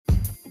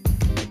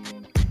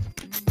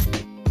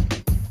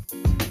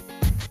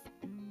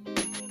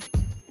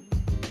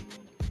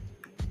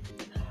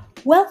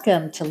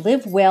Welcome to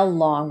Live Well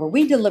Long, where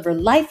we deliver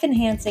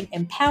life-enhancing,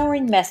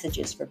 empowering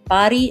messages for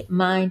body,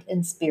 mind,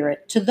 and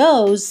spirit to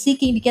those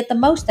seeking to get the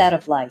most out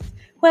of life,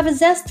 who have a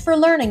zest for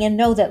learning and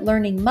know that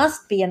learning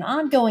must be an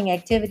ongoing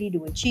activity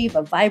to achieve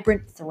a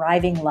vibrant,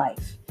 thriving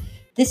life.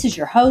 This is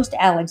your host,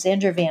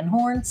 Alexandra Van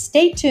Horn.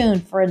 Stay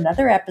tuned for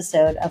another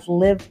episode of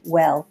Live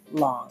Well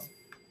Long.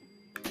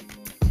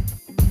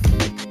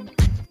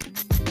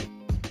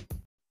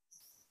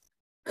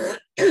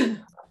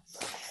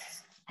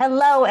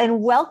 Hello,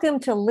 and welcome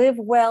to Live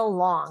Well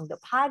Long, the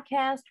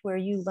podcast where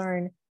you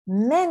learn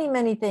many,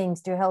 many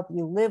things to help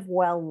you live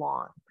well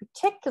long,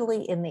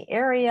 particularly in the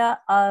area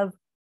of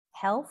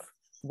health,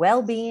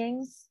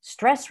 well-being,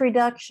 stress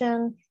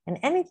reduction, and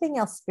anything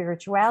else,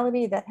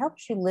 spirituality that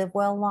helps you live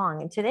well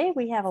long. And today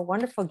we have a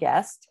wonderful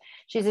guest.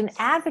 She's an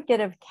advocate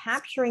of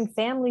capturing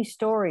family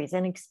stories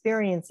and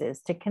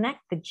experiences to connect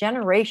the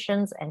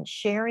generations and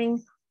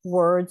sharing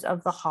words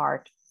of the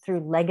heart through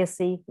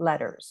legacy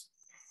letters.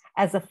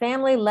 As a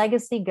family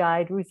legacy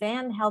guide, Ruth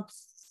Ann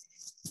helps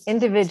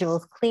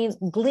individuals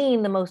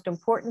glean the most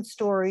important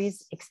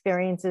stories,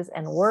 experiences,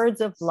 and words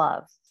of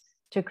love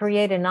to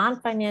create a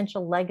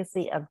non-financial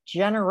legacy of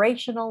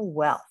generational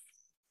wealth.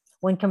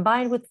 When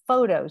combined with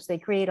photos, they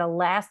create a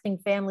lasting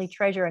family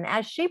treasure. And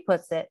as she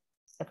puts it,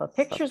 if a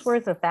picture's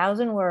worth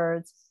 1,000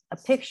 words, a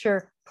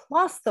picture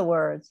plus the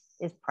words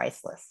is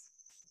priceless.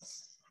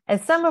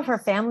 As some of her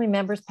family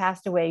members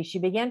passed away, she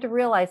began to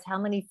realize how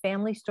many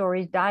family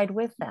stories died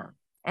with them,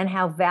 and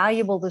how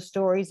valuable the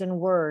stories and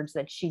words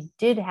that she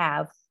did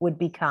have would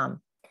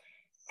become.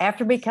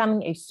 After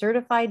becoming a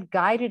certified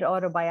guided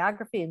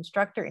autobiography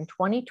instructor in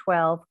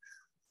 2012,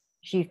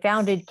 she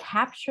founded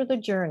Capture the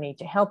Journey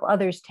to help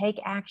others take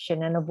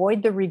action and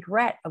avoid the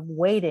regret of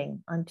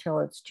waiting until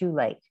it's too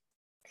late.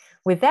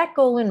 With that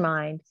goal in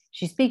mind,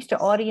 she speaks to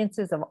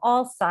audiences of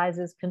all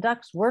sizes,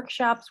 conducts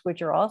workshops,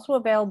 which are also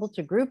available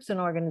to groups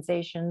and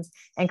organizations,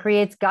 and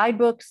creates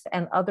guidebooks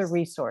and other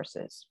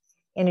resources.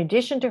 In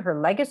addition to her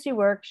legacy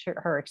work,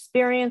 her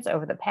experience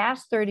over the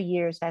past 30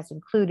 years has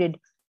included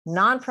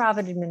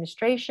nonprofit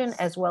administration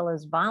as well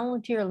as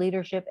volunteer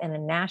leadership in a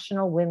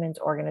national women's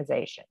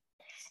organization.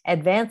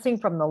 Advancing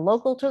from the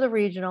local to the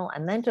regional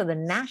and then to the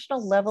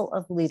national level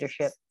of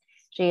leadership,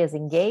 she has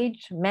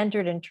engaged,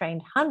 mentored, and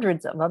trained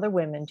hundreds of other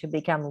women to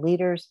become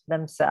leaders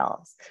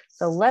themselves.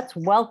 So let's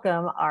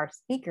welcome our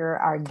speaker,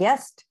 our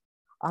guest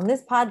on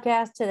this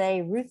podcast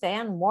today, Ruth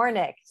Ann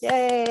Warnick.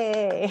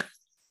 Yay!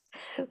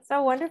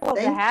 So wonderful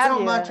to have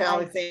you. Thanks so much,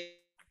 Alexandra.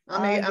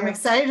 I'm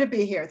excited to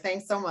be here.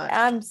 Thanks so much.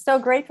 I'm so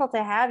grateful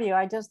to have you.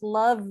 I just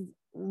love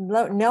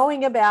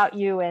knowing about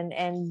you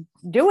and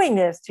doing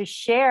this to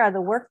share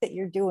the work that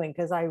you're doing,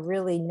 because I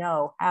really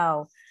know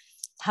how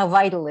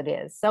vital it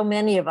is. So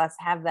many of us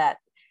have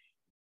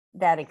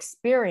that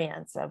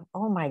experience of,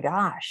 oh my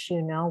gosh,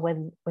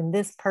 when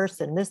this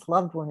person, this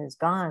loved one is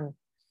gone,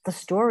 the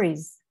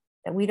stories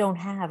that we don't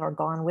have are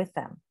gone with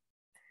them.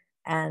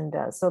 And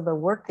so the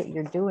work that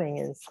you're doing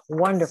is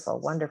wonderful,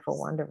 wonderful,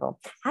 wonderful.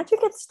 How'd you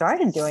get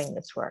started doing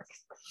this work?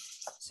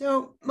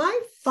 So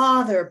my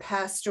father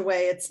passed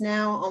away. It's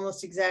now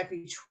almost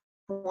exactly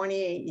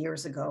 28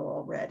 years ago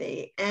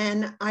already.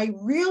 And I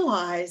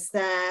realized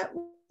that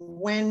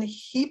when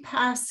he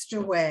passed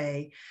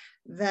away,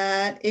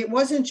 that it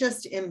wasn't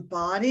just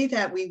embodied,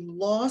 that we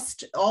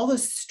lost all the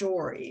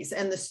stories,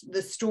 and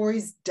the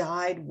stories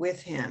died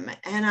with him.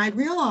 And I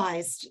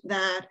realized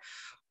that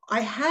I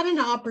had an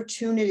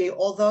opportunity,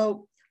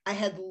 although I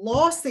had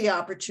lost the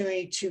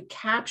opportunity to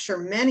capture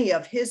many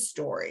of his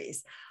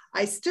stories,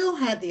 I still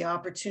had the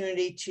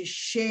opportunity to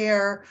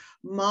share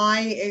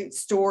my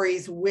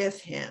stories with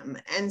him.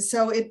 And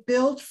so it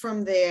built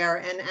from there.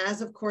 And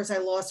as, of course, I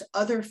lost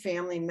other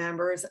family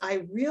members,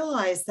 I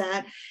realized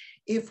that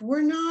if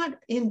we're not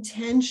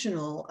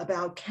intentional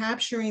about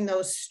capturing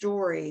those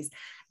stories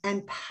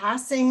and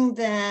passing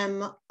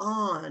them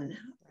on,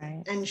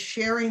 right, and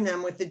sharing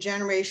them with the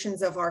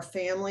generations of our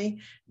family,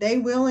 they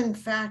will in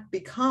fact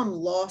become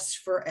lost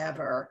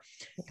forever.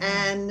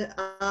 And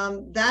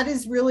that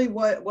is really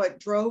what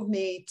drove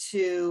me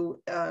to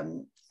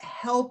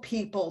help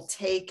people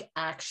take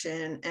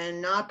action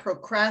and not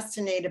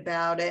procrastinate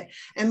about it.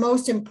 And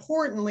most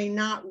importantly,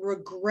 not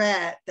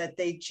regret that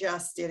they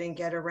just didn't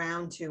get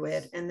around to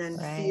it, and then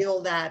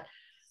feel that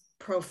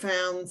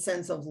profound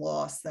sense of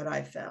loss that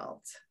I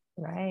felt.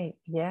 Right.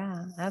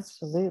 Yeah,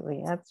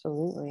 absolutely.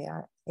 Absolutely.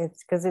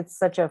 It's because it's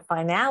such a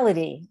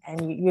finality,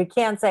 and you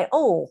can't say,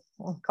 oh,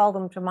 I'll call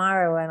them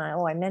tomorrow. And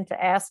I meant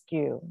to ask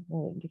you.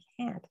 You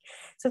can't.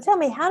 So tell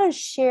me, how does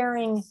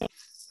sharing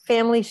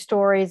family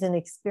stories and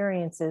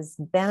experiences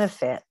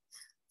benefit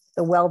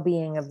the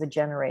well-being of the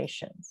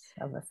generations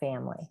of the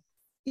family?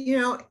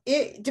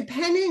 It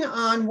depending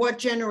on what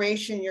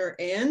generation you're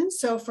in.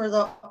 So for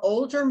the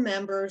older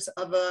members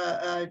of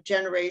a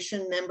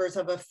generation, members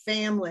of a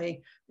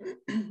family,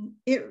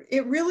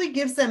 it really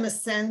gives them a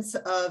sense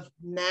of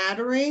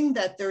mattering,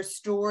 that their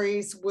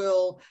stories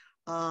will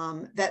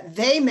that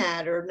they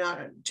matter, not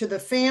to the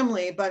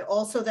family, but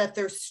also that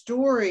their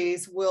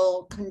stories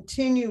will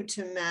continue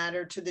to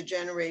matter to the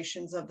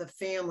generations of the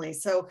family.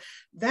 So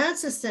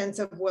that's a sense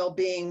of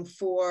well-being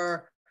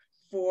for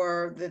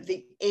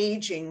the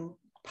aging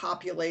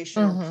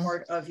population or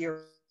part of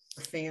your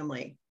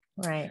family.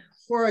 Right.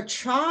 For a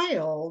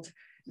child,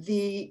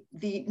 the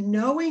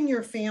knowing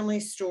your family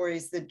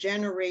stories, the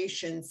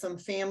generation, some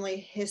family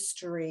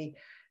history,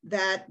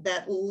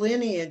 that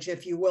lineage,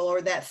 if you will,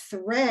 or that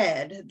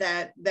thread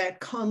that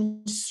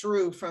comes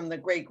through from the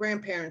great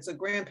grandparents, the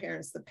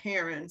grandparents, the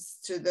parents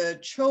to the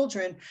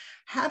children,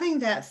 having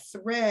that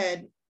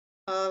thread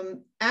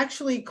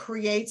actually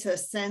creates a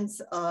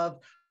sense of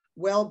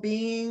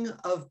well-being,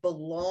 of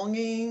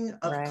belonging,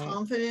 of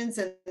confidence.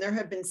 And there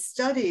have been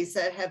studies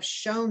that have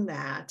shown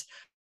that.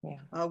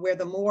 Where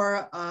the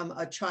more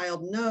a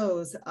child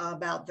knows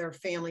about their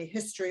family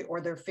history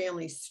or their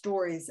family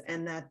stories,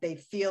 and that they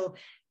feel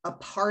a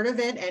part of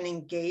it and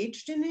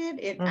engaged in it,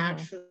 it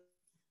actually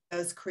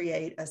does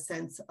create a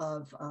sense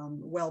of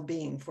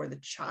well-being for the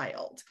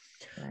child.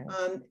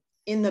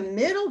 In the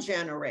middle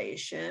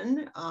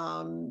generation,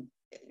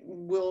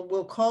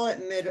 we'll call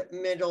it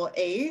middle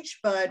age,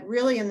 but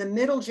really in the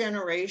middle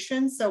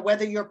generation, so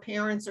whether your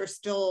parents are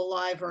still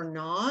alive or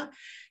not,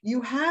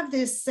 you have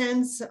this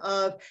sense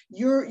of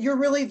you're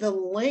really the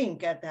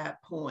link at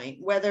that point.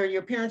 Whether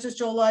your parents are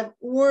still alive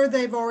or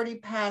they've already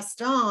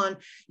passed on,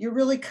 you're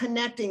really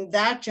connecting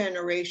that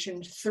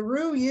generation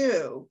through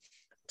you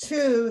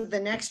to the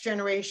next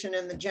generation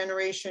and the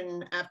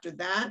generation after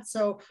that.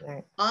 So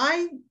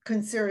I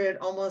consider it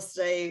almost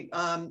a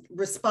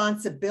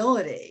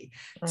responsibility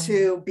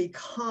to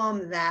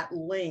become that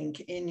link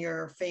in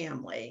your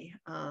family.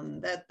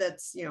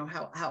 That's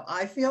how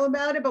I feel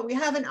about it. But we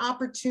have an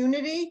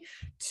opportunity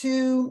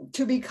to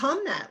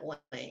become that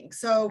link.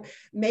 So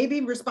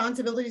maybe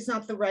responsibility is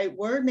not the right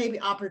word.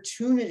 Maybe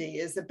opportunity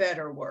is a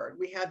better word.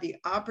 We have the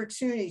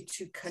opportunity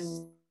to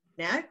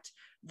connect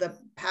the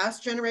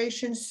past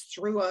generations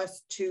through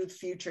us to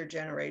future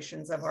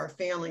generations of our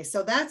family.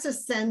 So that's a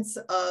sense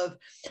of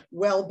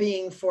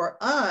well-being for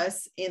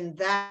us in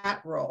that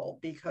role,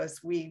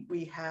 because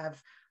we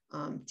have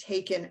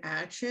taken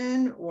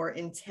action or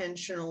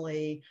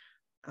intentionally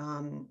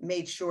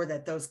made sure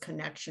that those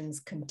connections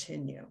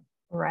continue.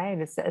 Right.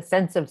 It's a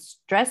sense of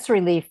stress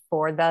relief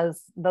for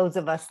those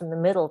of us in the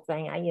middle,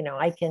 thing.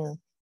 I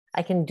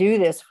can do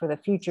this for the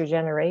future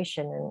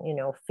generation, and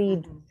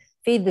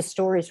feed the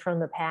stories from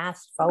the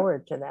past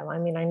forward to them. I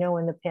mean, I know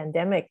in the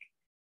pandemic,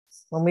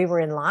 when we were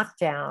in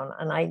lockdown,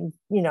 and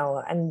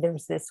and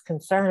there's this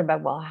concern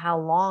about, well, how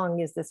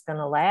long is this going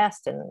to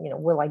last? And,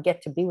 will I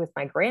get to be with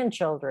my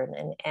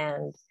grandchildren?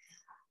 And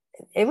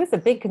it was a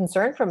big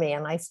concern for me.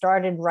 And I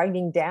started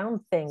writing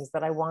down things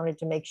that I wanted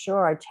to make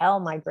sure I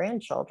tell my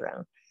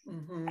grandchildren.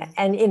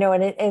 And,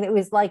 it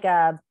was like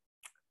a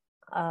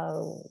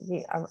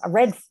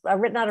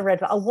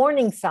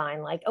warning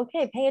sign, like,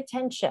 okay, pay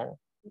attention.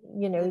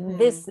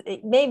 This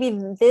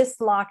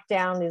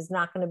lockdown is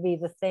not going to be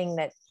the thing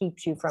that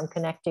keeps you from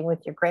connecting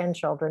with your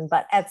grandchildren,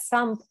 but at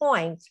some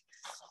point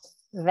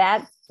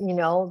that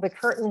the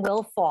curtain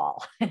will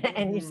fall.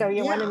 And so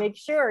you want to make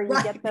sure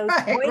you get those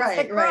points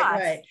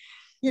across.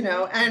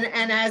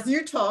 And as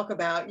you talk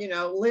about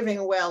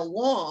living well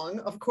long,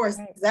 of course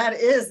that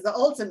is the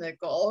ultimate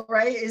goal,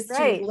 right? Is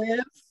to live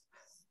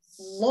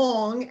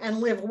long and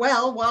live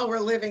well while we're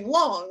living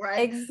long,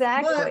 right?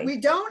 Exactly. But we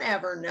don't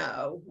ever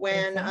know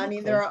when. I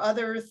mean, there are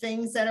other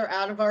things that are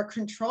out of our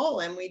control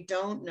and we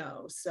don't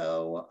know.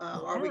 So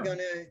are we going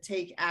to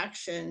take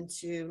action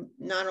to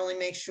not only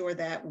make sure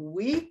that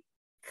we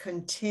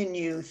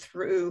continue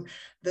through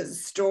the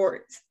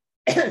stories,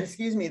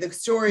 the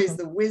stories,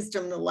 the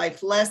wisdom, the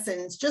life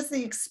lessons, just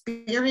the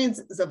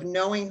experiences of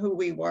knowing who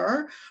we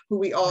are.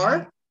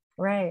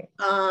 Right.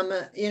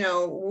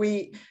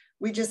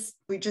 We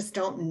just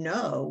don't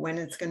know when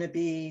it's going to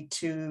be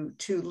too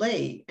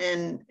late.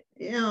 And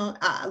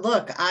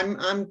look,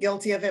 I'm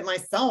guilty of it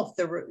myself.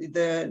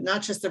 The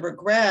not just the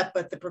regret,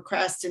 but the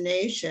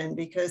procrastination,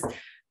 because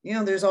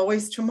there's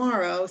always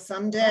tomorrow,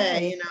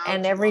 someday.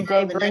 And every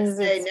day brings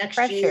next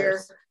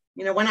pressures.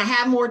 year. When I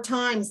have more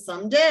time,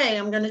 someday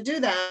I'm going to do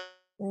that.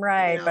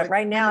 Right, but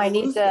right now I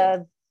need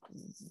to,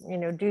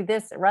 do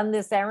this, run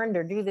this errand,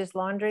 or do this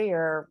laundry,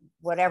 or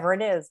whatever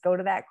it is. Go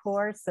to that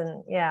course,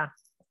 and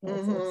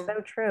It's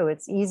so true.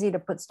 It's easy to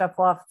put stuff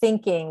off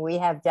thinking we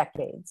have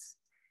decades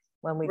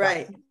when we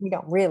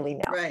don't really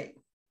know. Right.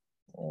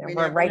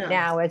 But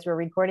now, as we're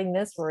recording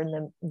this, we're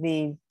in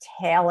the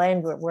tail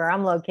end where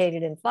I'm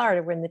located in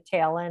Florida. We're in the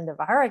tail end of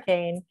a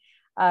hurricane.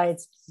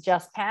 It's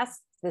just passed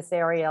this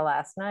area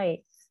last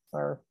night,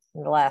 or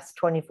in the last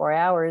 24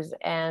 hours.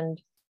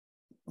 And,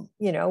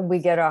 we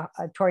get a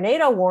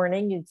tornado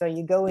warning. So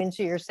you go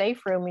into your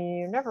safe room and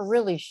you're never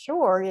really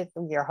sure.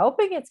 You're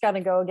hoping it's going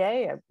to go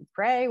okay,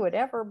 pray,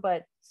 whatever.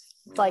 But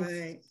it's like,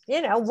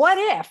 what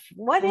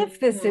if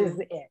this is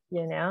it,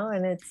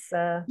 and it's,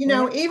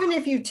 even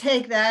if you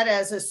take that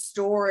as a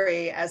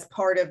story, as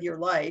part of your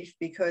life,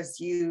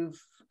 because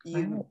you've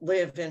you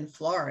live in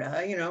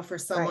Florida. For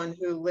someone Right.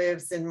 who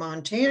lives in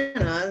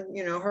Montana,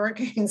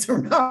 hurricanes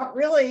are not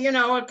really,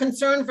 a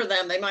concern for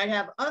them. They might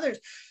have others.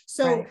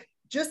 So Right.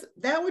 just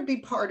that would be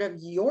part of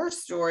your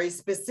story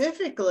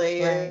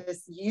specifically, Right.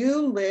 is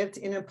you lived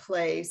in a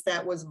place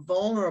that was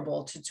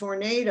vulnerable to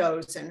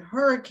tornadoes and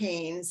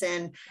hurricanes.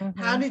 And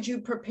how Mhm. did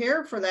you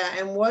prepare for that?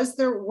 And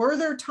were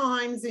there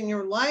times in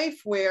your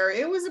life where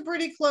it was a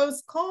pretty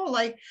close call?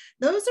 Like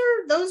those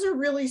are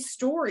really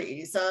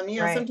stories.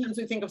 Right. Sometimes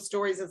we think of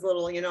stories as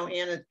little,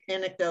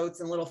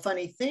 anecdotes and little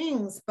funny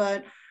things,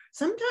 but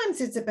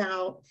sometimes it's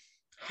about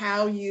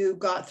how you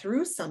got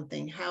through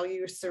something, how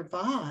you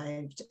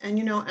survived. And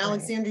Right.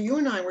 Alexander, you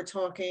and I were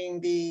talking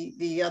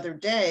the other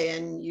day,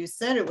 and you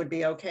said it would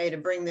be okay to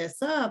bring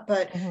this up,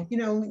 but Mhm.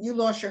 you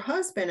lost your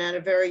husband at a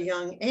very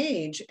young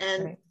age,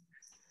 Right.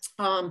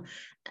 um,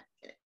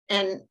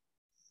 and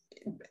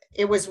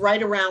it was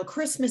right around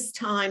Christmas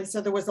time. So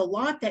there was a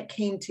lot that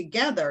came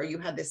together. You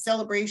had the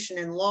celebration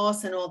and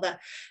loss and all that.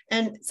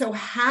 And so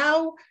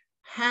how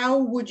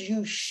would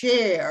you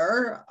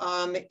share,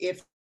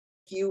 if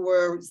you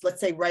were, let's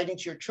say, writing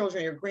to your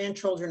children, your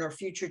grandchildren, or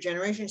future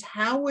generations,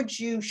 how would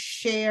you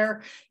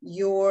share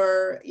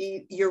your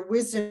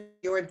wisdom,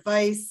 your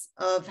advice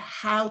of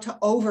how to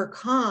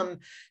overcome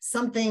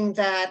something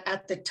that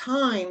at the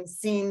time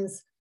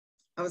seems,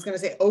 I was going to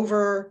say,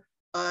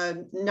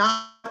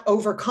 not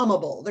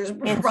overcomable. There's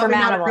probably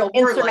not a real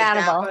word like that,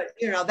 Insurmountable.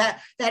 but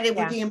that it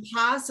would Yeah. be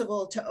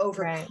impossible to Right.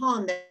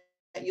 overcome, that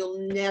you'll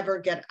never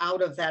get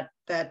out of that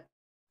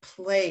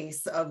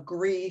place of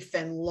grief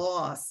and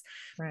loss.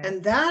 Right.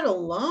 And that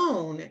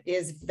alone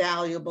is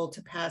valuable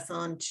to pass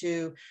on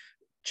to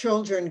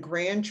children,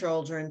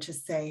 grandchildren, to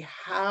say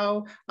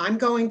how I'm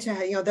going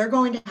to, they're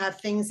going to have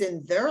things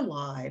in their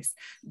lives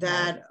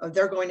that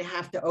they're going to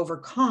have to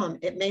overcome.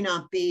 It may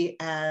not be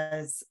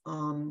as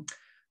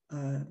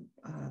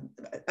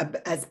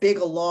as big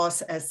a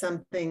loss as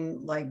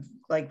something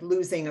like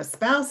losing a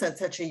spouse at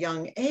such a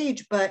young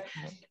age, but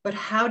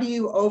how do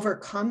you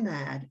overcome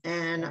that?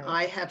 And Right.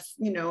 I have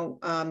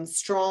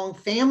strong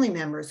family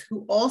members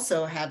who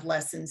also had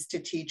lessons to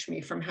teach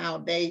me from how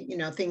they,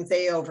 things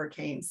they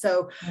overcame.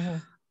 So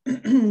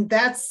Mhm.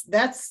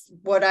 that's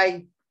what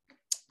I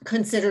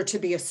consider to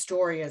be a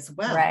story as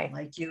well. Right.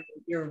 Like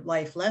your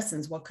life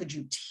lessons. What could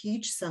you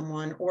teach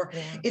someone? Or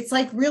Yeah. it's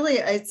like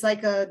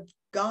a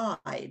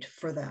guide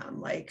for them.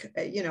 Like,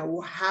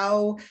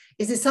 how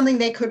is it something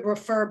they could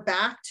refer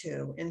back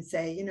to and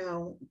say,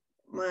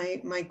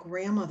 my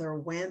grandmother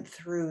went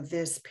through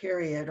this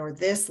period, or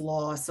this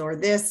loss, or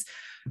this,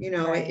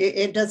 Right.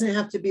 it doesn't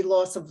have to be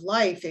loss of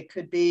life. It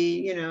could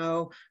be,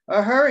 a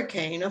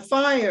hurricane, a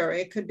fire,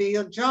 it could be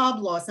a job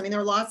loss. I mean, there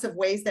are lots of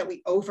ways that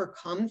we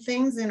overcome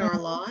things in our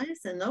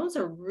lives, and those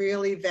are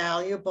really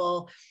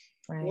valuable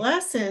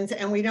lessons.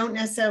 And we don't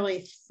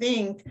necessarily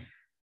think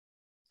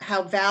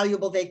how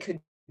valuable they could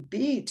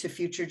be to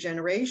future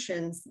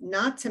generations,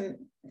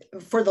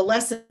 for the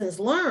lessons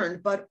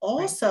learned, but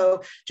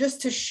also just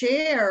to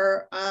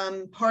share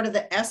part of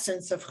the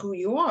essence of who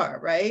you are,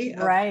 right?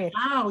 Right. Of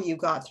how you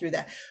got through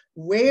that,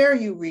 where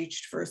you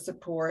reached for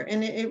support.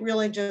 And it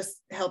really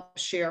just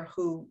helps share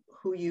who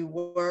you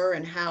were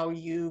and how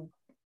you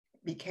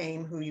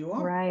became who you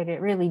are. Right.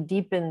 It really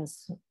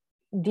deepens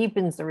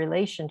the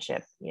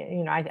relationship.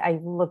 I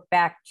look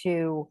back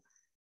to,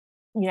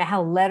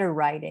 how letter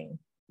writing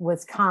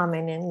was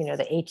common in,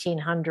 the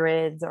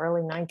 1800s,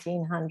 early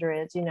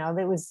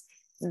 1900s.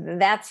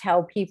 That's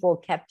how people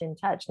kept in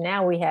touch.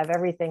 Now we have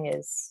everything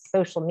is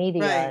social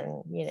media,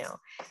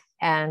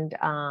 and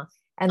I'm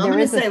there going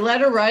to is say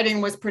letter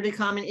writing was pretty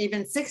common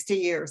even 60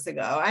 years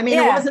ago. I mean,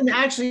 Yeah. It wasn't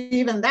actually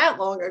even that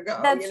long ago.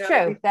 That's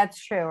true.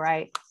 That's true.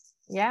 Right.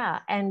 Yeah.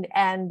 And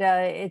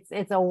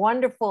it's a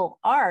wonderful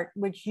art,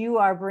 which you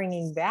are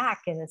bringing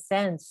back in a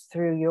sense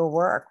through your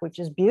work, which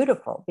is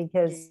beautiful,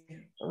 because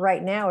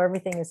right now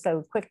everything is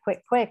so quick,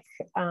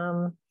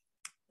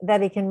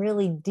 that it can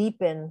really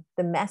deepen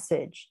the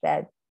message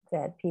that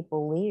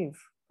people leave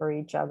for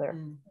each other.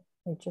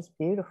 It's just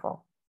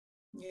beautiful.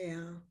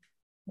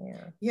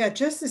 Yeah.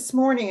 Just this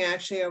morning,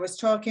 actually, I was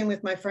talking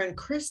with my friend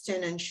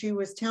Kristen, and she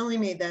was telling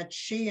me that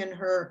she and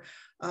her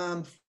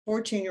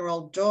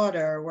 14-year-old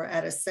daughter were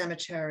at a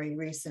cemetery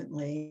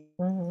recently.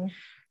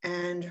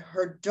 And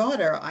her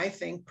daughter, I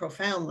think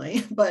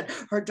profoundly, but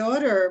her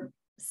daughter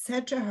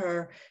said to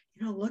her,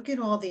 look at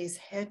all these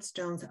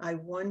headstones. I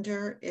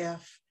wonder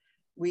if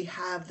we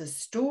have the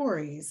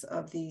stories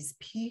of these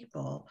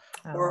people,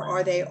 or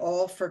are they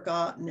all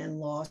forgotten and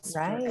lost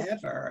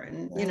forever?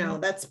 And,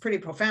 that's pretty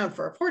profound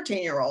for a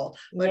 14-year-old.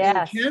 But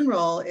in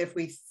general, if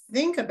we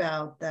think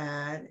about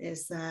that,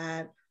 is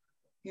that,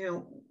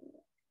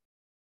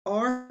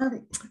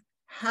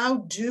 how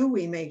do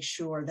we make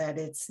sure that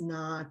it's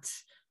not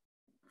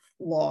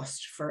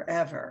lost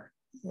forever?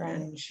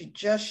 And she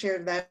just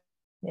shared that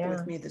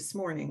with me this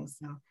morning.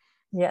 So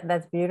yeah,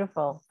 that's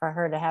beautiful for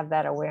her to have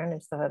that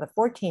awareness, for the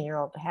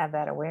 14-year-old to have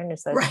that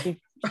awareness, that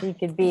she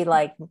could be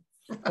like,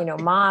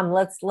 Mom,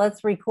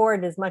 let's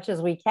record as much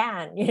as we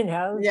can,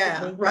 Yeah,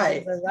 the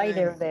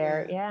writer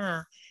there.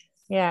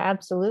 Yeah,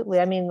 absolutely.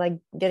 I mean, like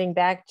getting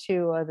back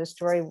to the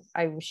story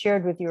I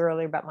shared with you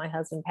earlier about my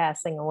husband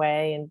passing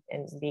away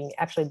and being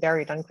actually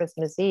buried on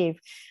Christmas Eve.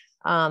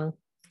 Um,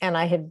 and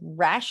I had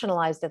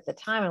rationalized at the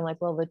time, I'm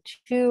like, well, the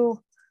two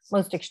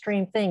most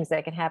extreme things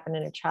that can happen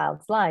in a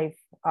child's life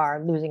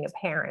are losing a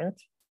parent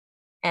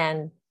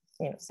and,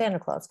 Santa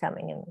Claus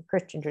coming in the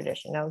Christian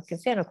tradition,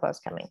 Santa Claus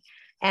coming.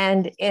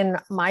 And in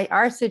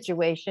our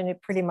situation,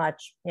 it pretty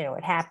much,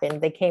 it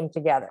happened. They came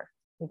together.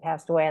 He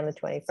passed away on the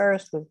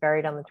 21st, was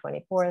buried on the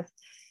 24th.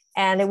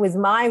 And it was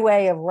my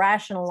way of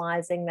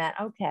rationalizing that,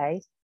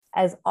 okay,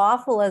 as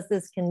awful as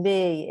this can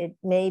be, it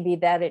may be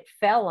that it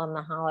fell on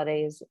the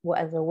holidays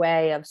as a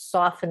way of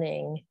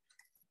softening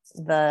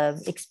the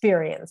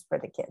experience for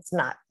the kids.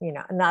 Not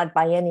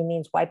by any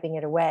means wiping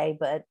it away,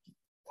 but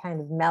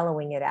kind of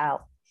mellowing it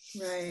out.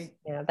 Right.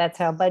 That's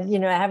how, but,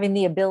 having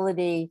the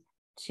ability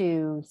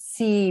to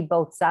see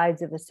both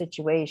sides of a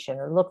situation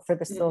or look for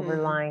the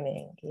silver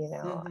lining,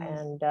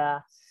 and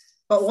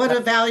but what a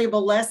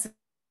valuable lesson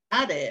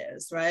that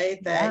is,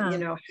 right? That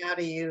yeah. how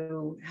do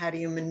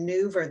you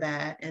maneuver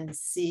that and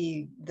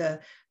see the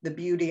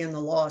beauty and the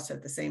loss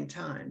at the same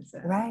time? So.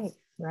 Right.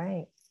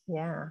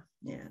 Yeah,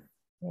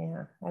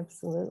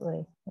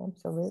 absolutely,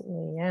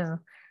 yeah.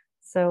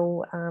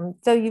 So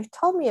you've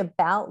told me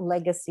about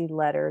legacy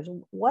letters.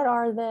 What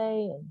are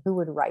they and who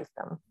would write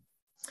them?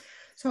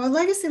 So a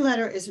legacy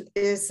letter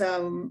is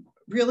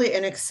really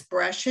an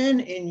expression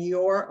in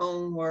your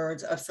own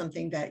words of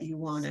something that you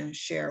want to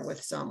share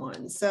with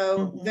someone.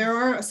 So there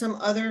are some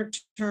other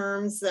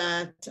terms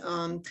that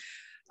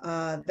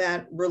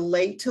that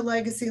relate to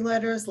legacy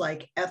letters,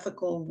 like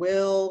ethical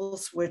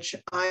wills, which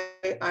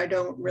I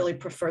don't really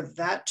prefer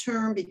that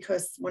term,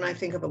 because when I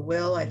think of a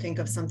will, I think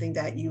of something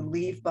that you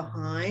leave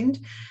behind.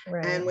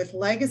 Right. And with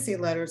legacy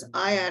letters,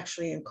 I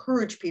actually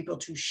encourage people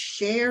to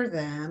share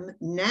them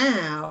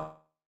now,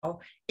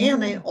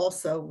 and they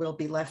also will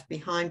be left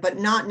behind, but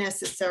not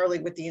necessarily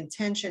with the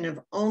intention of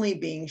only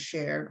being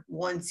shared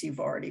once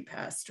you've already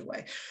passed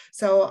away.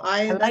 So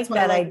that's why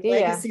I like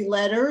legacy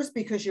letters,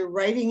 because you're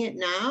writing it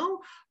now,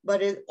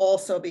 but it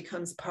also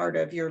becomes part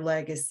of your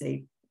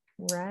legacy.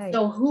 Right.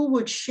 So who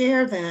would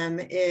share them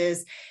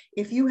is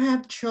if you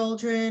have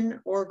children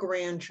or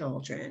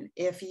grandchildren,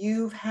 if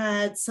you've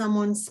had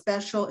someone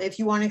special, if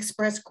you want to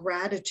express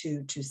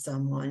gratitude to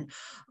someone,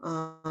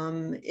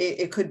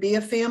 it could be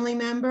a family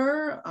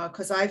member,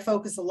 because I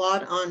focus a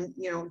lot on,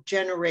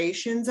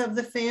 generations of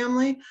the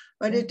family,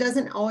 but it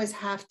doesn't always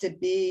have to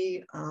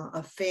be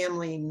a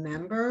family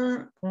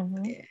member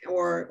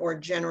or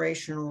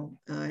generational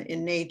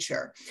in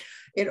nature.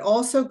 It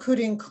also could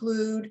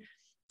include,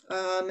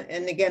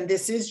 and again,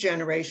 this is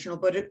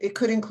generational, but it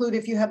could include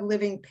if you have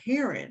living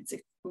parents,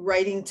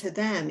 writing to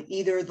them,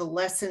 either the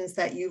lessons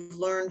that you've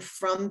learned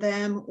from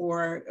them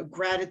or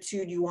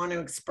gratitude you want to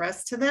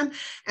express to them.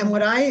 And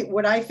what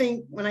I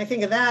think, when I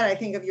think of that, I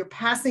think of you're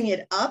passing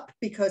it up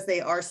because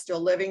they are still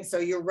living. So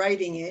you're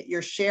writing it,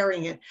 you're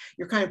sharing it,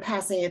 you're kind of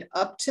passing it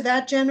up to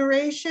that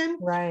generation.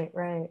 Right.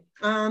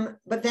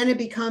 But then it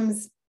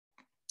becomes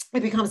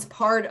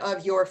part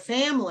of your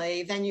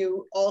family, then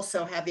you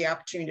also have the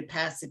opportunity to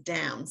pass it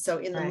down. So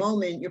in the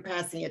moment, you're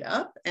passing it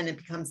up and it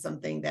becomes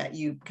something that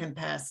you can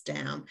pass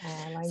down.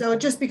 So it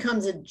just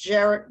becomes a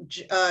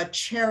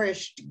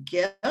cherished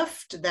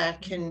gift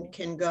that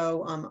can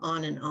go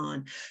on and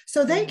on.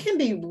 So they can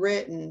be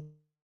written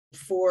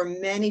for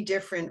many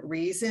different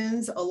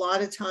reasons. A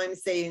lot of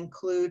times they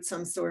include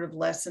some sort of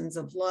lessons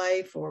of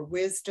life or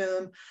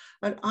wisdom.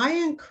 But I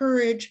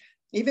encourage,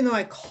 even though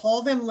I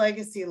call them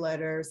legacy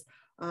letters,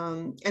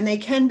 and they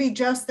can be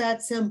just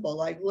that simple,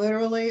 like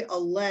literally a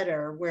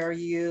letter where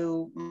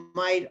you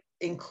might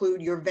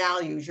include your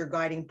values, your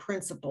guiding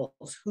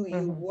principles, who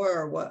you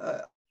were,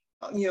 what,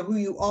 who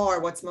you are,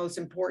 what's most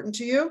important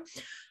to you.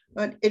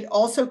 But it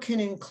also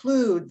can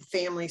include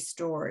family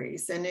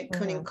stories, and it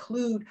can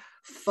include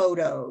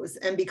photos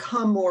and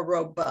become more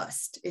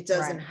robust. It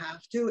doesn't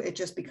have to, it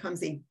just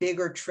becomes a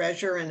bigger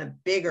treasure and a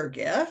bigger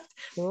gift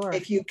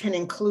if you can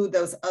include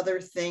those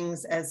other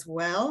things as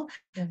well.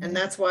 And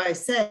that's why I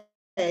say,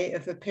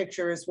 if a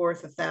picture is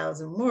worth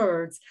 1,000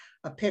 words,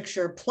 a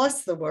picture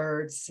plus the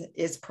words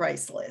is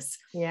priceless.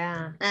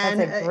 Yeah. And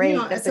that's a great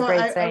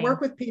saying. I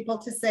work with people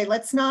to say,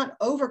 let's not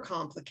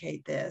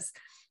overcomplicate this.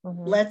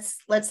 Let's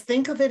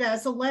think of it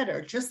as a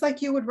letter, just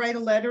like you would write a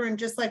letter. And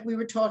just like we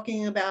were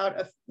talking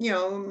about,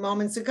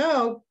 moments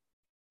ago,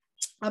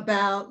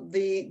 about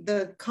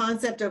the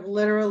concept of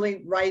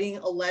literally writing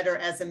a letter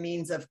as a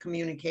means of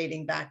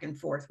communicating back and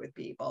forth with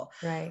people.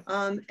 Right.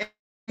 And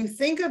you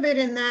think of it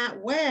in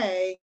that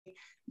way,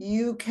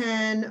 you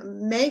can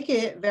make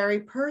it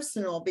very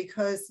personal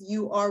because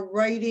you are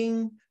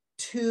writing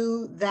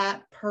to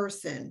that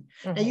person.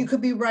 And you could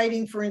be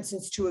writing, for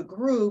instance, to a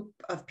group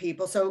of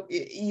people. So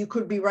you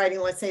could be writing,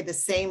 let's say, the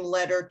same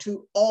letter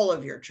to all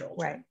of your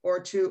children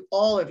or to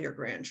all of your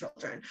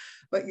grandchildren,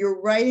 but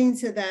you're writing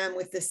to them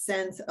with the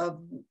sense of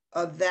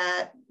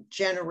that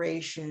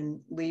generation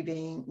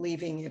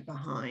leaving it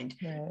behind.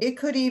 It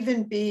could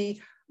even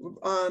be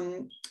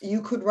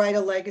You could write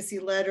a legacy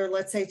letter,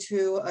 let's say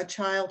to a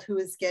child who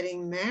is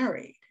getting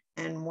married,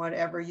 and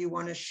whatever you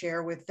want to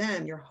share with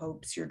them, your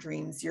hopes, your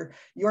dreams,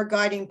 your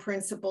guiding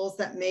principles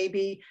that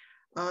maybe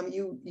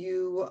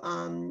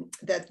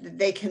that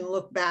they can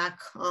look back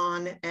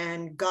on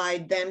and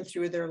guide them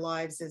through their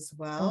lives as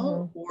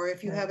well. Or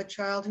if you have a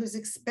child who's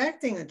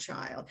expecting a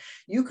child,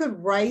 you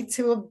could write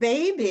to a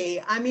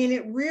baby. I mean,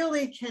 it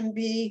really can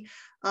be,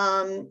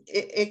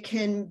 it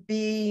can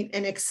be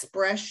an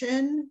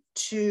expression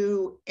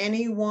to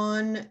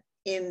anyone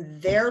in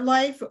their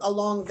life,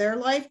 along their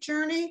life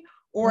journey,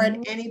 or at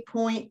any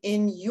point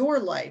in your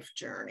life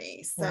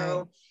journey.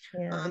 So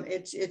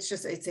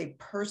it's a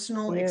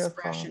personal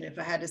expression. If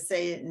I had to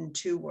say it in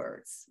 2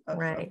 words,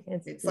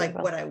 it's like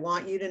what I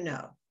want you to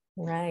know.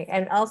 Right.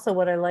 And also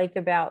what I like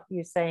about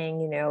you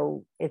saying, you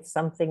know, it's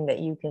something that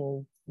you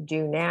can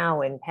do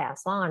now and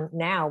pass on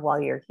now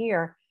while you're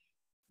here.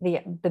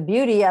 The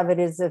beauty of it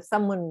is if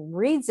someone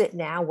reads it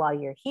now while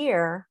you're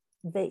here,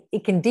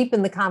 it can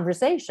deepen the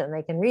conversation.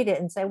 They can read it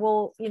and say,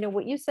 well, you know,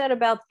 what you said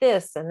about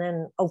this, and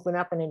then open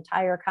up an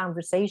entire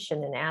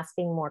conversation and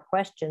asking more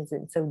questions.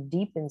 And so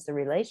deepens the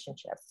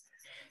relationship.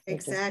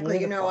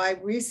 Exactly. You know, I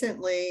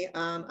recently,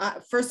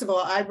 first of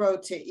all, I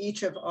wrote to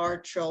each of our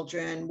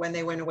children when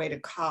they went away to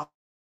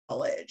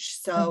college.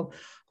 So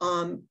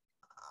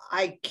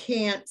I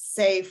can't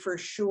say for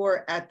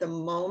sure at the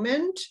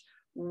moment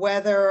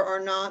whether or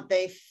not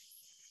they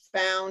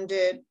found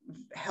it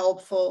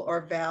helpful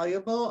or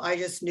valuable. I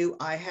just knew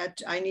I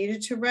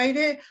needed to write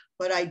it,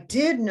 but I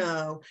did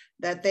know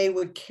that they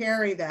would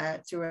carry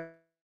that through their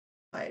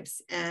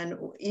lives. And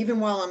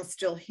even while I'm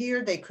still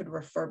here, they could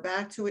refer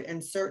back to it.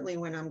 And certainly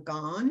when I'm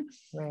gone,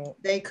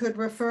 they could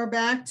refer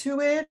back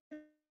to it.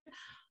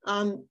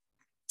 I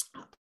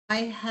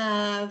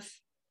have,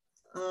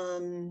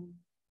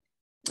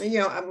 you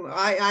know,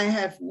 I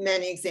have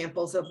many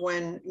examples of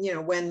when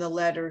the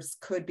letters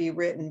could be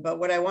written, but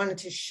what I wanted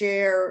to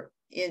share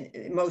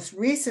most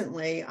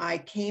recently, I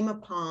came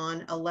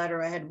upon a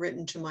letter I had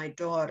written to my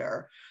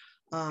daughter.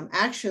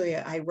 Actually,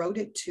 I wrote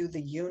it to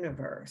the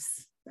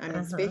universe. I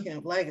mean, speaking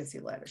of legacy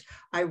letters,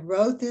 I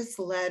wrote this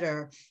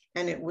letter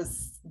and it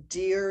was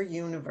Dear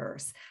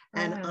Universe.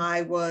 And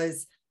I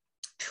was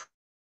trying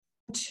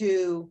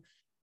to,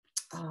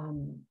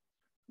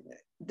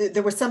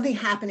 there was something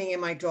happening in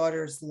my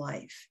daughter's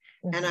life.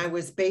 And I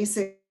was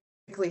basically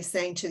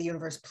saying to the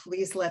universe,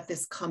 please let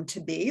this come to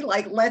be,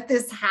 like, let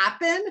this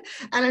happen.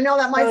 And I know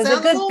that might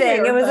sound a little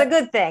weird. It was a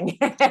good thing.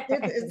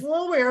 It's a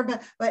little weird,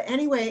 but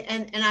anyway,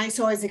 and I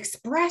was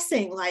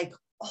expressing like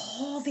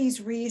all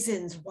these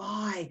reasons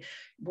why,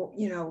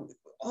 you know,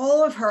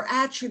 all of her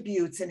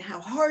attributes and how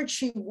hard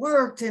she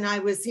worked. And I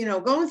was, you know,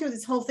 going through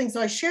this whole thing.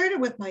 So I shared it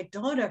with my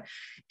daughter,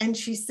 and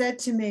she said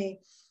to me,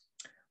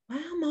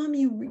 wow, Mom,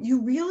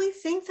 you really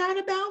think that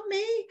about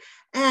me?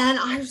 And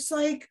I was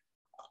like,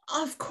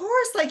 of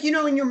course, like, you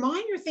know, in your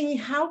mind, you're thinking,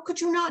 how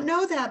could you not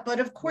know that? But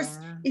of course,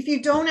 if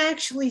you don't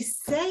actually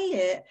say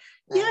it,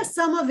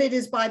 some of it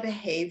is by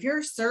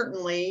behavior,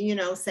 certainly, you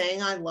know,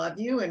 saying I love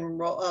you and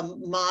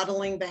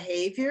modeling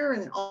behavior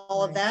and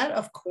all of that,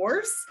 of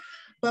course.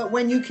 But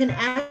when you can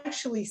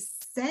actually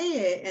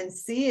say it and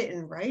see it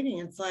in writing,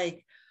 it's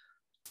like,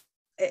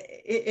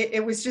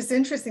 it was just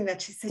interesting that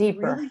she said, you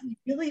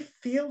really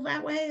feel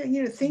that way?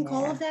 You know, think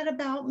all of that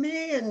about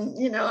me? And,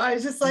 you know, I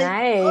was just like,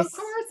 of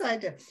course I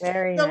do. So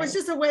it was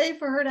just a way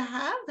for her to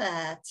have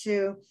that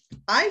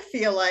I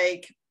feel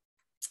like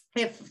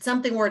if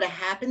something were to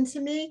happen to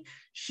me,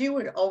 she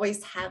would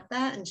always have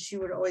that. And she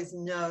would always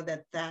know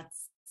that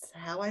that's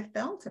how I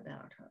felt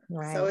about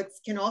her. So it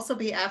can also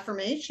be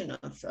affirmation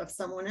of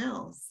someone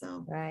else.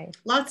 So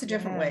lots of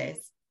different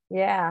ways.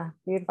 Yeah,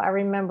 beautiful. I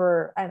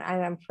remember, and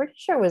I'm pretty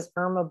sure it was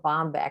Irma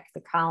Bombeck, the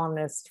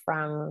columnist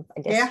from,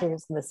 I guess she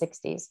was in the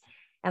 60s.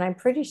 And I'm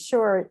pretty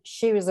sure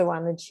she was the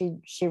one that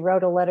she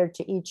wrote a letter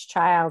to each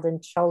child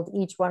and told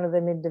each one of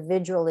them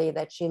individually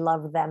that she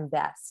loved them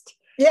best.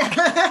 Yeah.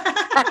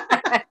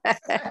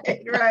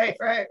 right.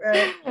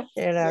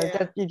 You know,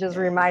 you just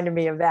reminded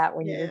me of that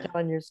when you were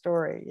telling your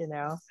story, you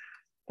know.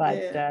 But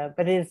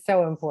it is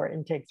so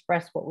important to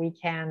express what we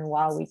can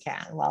while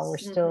we're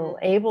still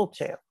able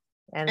to.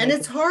 And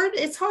it's hard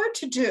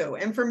to do.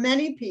 And for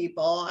many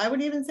people, I would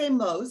even say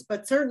most,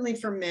 but certainly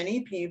for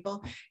many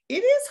people,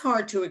 it is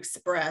hard to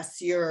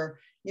express your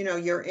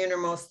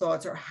innermost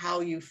thoughts or how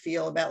you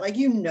feel about, like,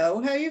 you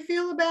know, how you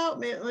feel about,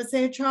 let's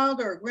say, a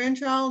child or a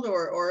grandchild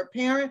or a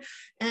parent.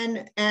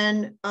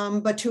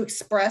 But to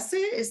express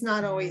it is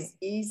not always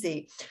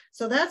easy.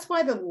 So that's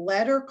why the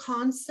letter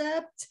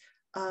concept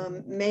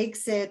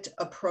makes it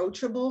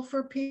approachable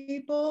for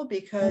people,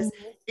 because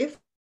if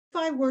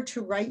I were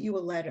to write you a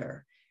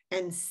letter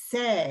and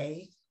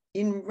say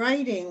in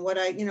writing what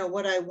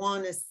I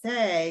want to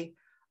say,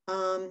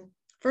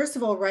 first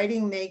of all,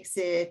 writing makes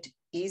it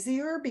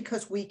easier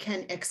because we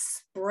can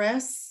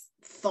express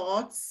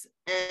thoughts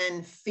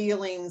and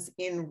feelings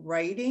in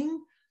writing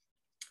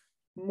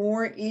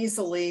more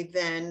easily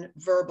than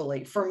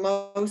verbally. For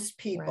most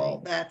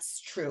people,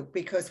 that's true,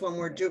 because when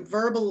we're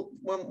when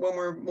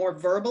we're more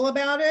verbal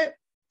about it,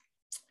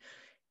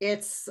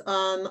 it's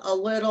a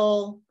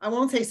little, I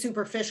won't say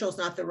superficial is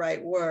not the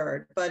right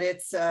word, but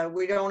it's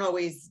we don't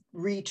always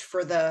reach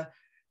for the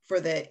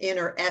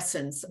inner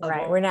essence of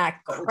Right. We're not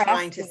what we're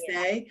trying to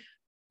say.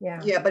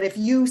 Yeah, but if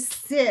you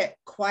sit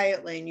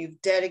quietly and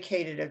you've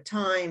dedicated a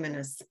time and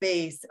a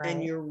space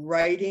and you're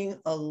writing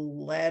a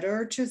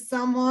letter to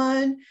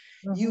someone,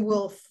 you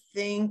will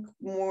think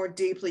more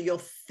deeply.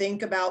 You'll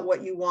think about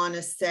what you want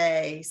to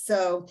say.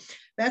 So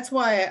that's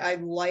why I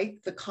like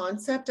the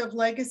concept of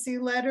legacy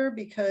letter,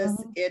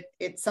 because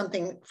it's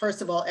something,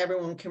 first of all,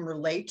 everyone can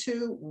relate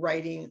to,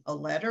 writing a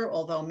letter,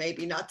 although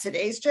maybe not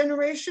today's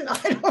generation.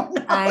 I don't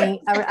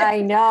know.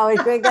 I know.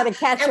 It's got to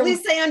catch At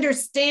least they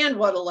understand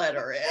what a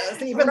letter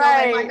is, even though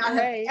they might not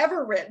have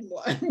ever written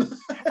one.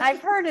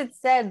 I've heard it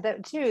said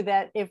that too,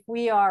 that if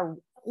we are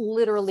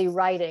literally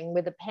writing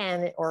with a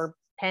pen or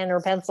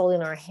pencil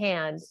in our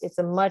hand, it's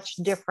a much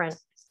different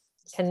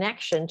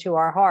connection to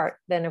our heart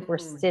than if we're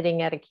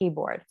sitting at a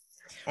keyboard.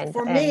 And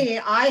for me,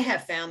 I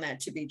have found that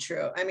to be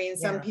true. I mean,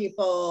 some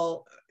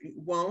people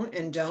won't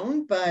and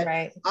don't, but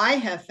I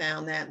have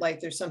found that,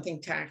 like, there's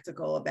something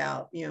tactical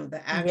about, you know,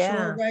 the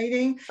actual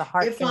writing.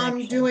 If connection.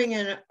 I'm doing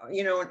an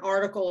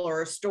article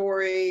or a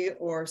story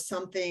or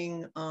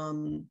something,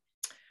 I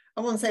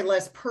won't say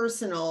less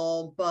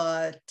personal,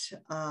 but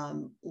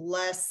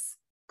less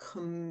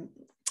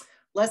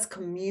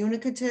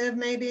communicative,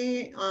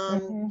 maybe.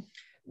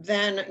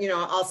 Then,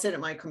 I'll sit at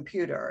my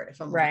computer if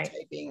I'm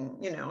typing,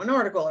 an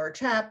article or a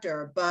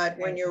chapter. But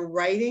when you're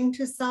writing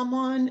to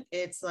someone,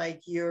 it's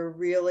like you're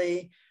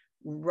really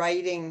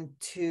writing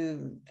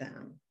to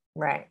them.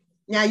 Right.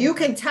 Now you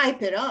can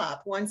type it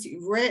up once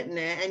you've written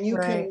it, and you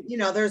can,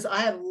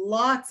 I have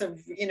lots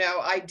of,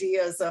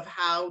 ideas of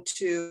how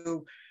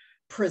to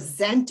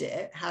present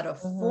it, how to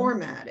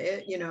format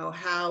it,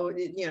 how,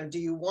 do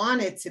you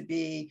want it to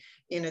be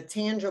in a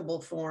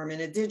tangible form, in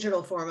a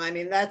digital form? I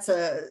mean, that's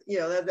a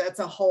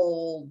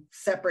whole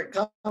separate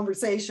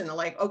conversation.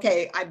 Like,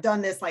 okay, I've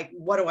done this, like,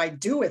 what do I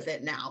do with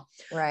it now?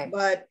 Right.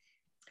 But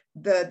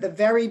the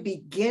very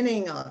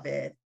beginning of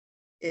it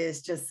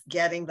is just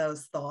getting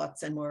those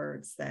thoughts and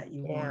words that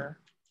you want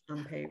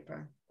on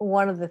paper.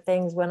 One of the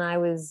things when I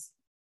was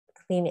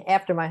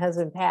after my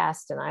husband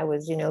passed and I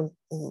was,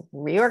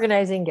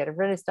 reorganizing, getting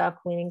rid of stuff,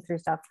 cleaning through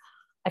stuff,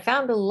 I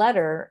found a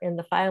letter in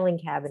the filing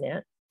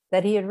cabinet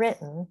that he had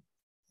written.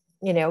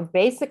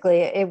 Basically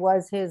it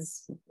was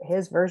his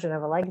version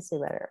of a legacy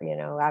letter,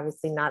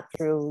 obviously not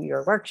through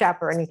your workshop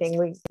or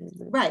anything.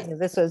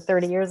 This was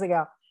 30 years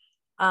ago.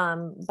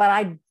 But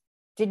I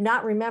did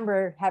not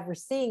remember ever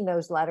seeing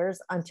those letters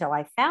until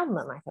I found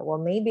them. I thought, well,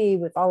 maybe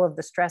with all of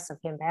the stress of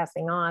him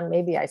passing on,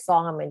 maybe I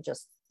saw him and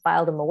just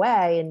filed them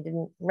away and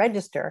didn't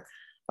register.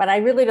 But I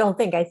really don't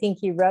think. I think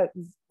he wrote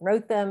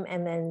them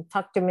and then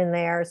tucked them in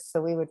there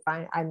so we would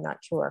find. I'm not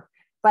sure,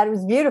 but it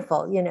was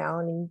beautiful,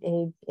 and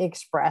he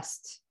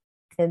expressed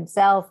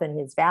himself and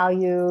his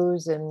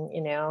values and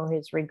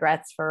his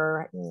regrets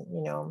for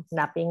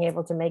not being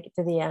able to make it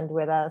to the end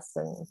with us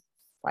and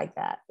like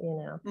that,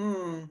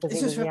 because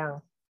he was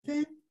young.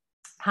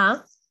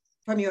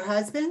 From your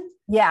husband?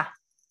 Yeah.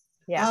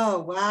 Oh,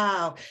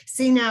 wow.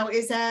 See, now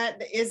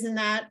isn't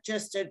that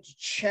just a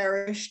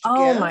cherished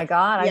gift? My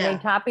God. I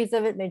made copies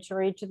of it, made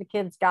sure each of the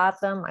kids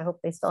got them. I hope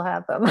they still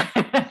have them,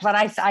 but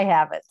I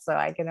have it, so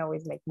I can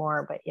always make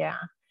more, but yeah.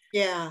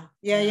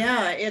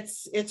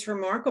 It's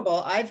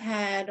remarkable. I've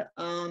had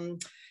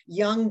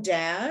young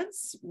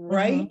dads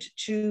write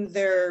to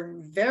their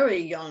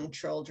very young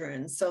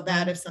children so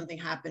that if something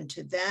happened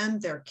to them,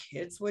 their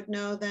kids would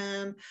know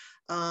them.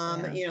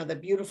 The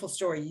beautiful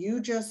story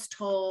you just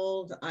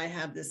told, I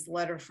have this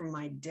letter from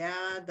my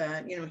dad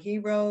that he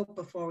wrote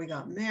before we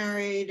got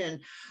married,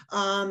 and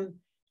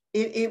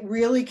it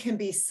really can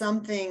be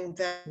something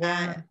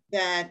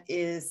that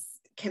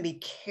can be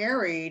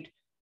carried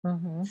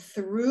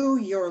through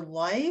your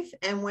life.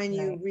 And when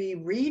you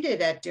reread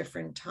it at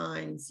different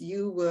times,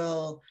 you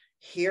will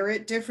hear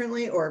it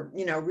differently or,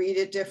 read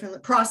it differently,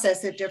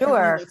 process it differently.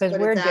 Sure, because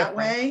we're that different.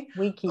 Way.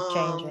 We keep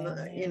changing.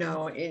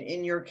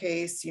 In your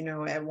case,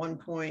 at one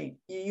point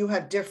you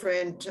had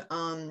different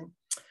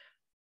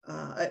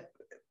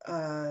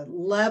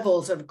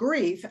levels of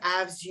grief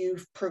as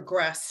you've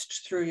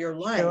progressed through your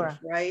life,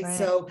 right?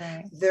 So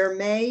there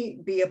may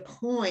be a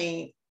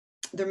point,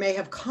 there may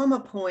have come a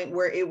point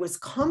where it was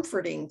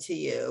comforting to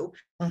you,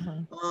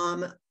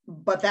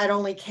 but that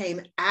only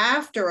came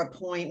after a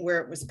point where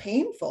it was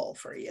painful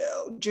for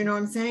you. Do you know what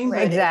I'm saying?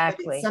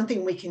 Exactly. But it's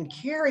something we can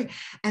carry.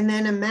 And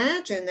then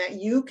imagine that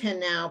you can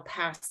now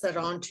pass that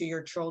on to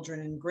your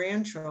children and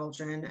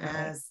grandchildren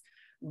as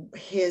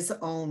his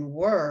own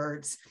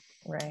words.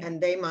 Right. And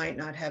they might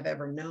not have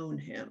ever known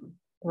him.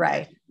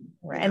 Right.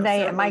 And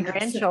my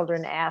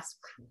grandchildren ask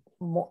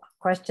more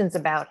questions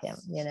about him,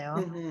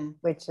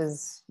 which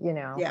is,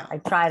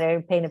 I try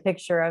to paint a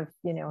picture of,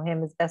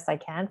 him as best I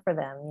can for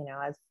them,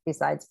 as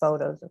besides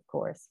photos, of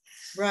course.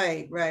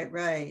 Right.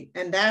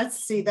 And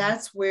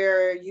that's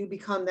where you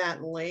become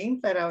that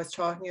link that I was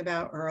talking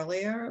about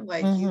earlier.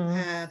 Like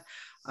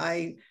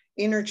I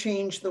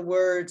interchange the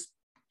words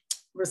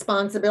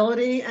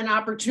responsibility and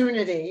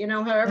opportunity, you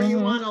know, however you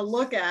want to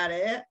look at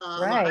it.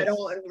 Right. I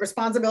don't,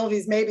 responsibility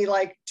is maybe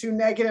like too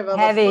negative of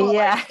heavy, a thought.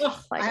 yeah. Like,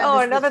 like, oh,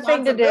 another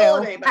thing to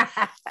do.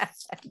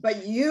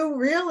 but you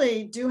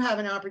really do have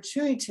an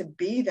opportunity to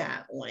be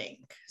that link.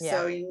 Yeah.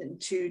 So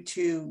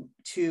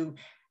to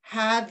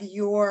have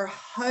your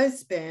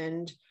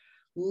husband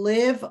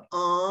live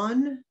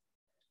on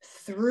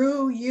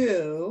through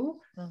you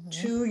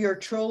to your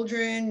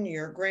children,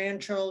 your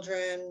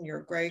grandchildren,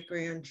 your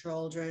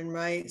great-grandchildren,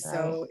 right?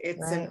 So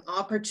it's an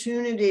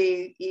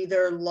opportunity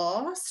either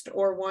lost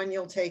or one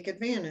you'll take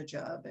advantage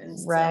of. And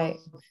so,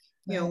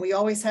 you know, we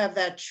always have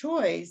that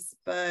choice,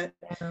 but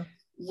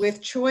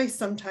with choice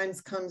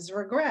sometimes comes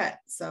regret.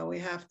 So we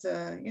have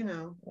to, you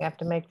know. We have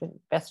to make the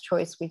best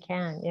choice we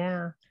can.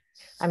 Yeah.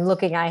 I'm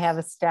looking, I have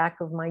a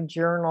stack of my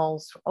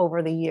journals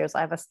over the years.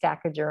 I have a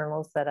stack of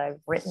journals that I've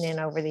written in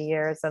over the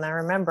years. And I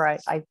remember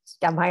I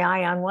got my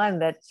eye on one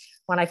that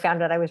when I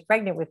found out I was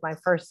pregnant with my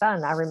first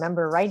son, I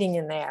remember writing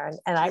in there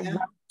and I wrote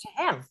to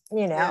him,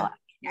 you know.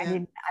 I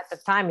didn't, at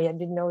the time, I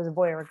didn't know it was a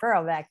boy or a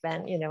girl back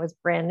then, you know, it was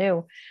brand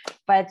new.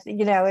 But,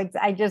 you know,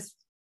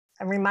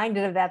 I'm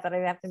reminded of that I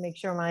have to make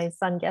sure my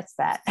son gets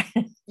that.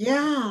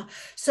 Yeah.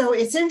 So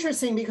it's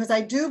interesting because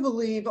I do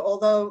believe,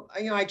 although,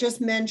 you know, I just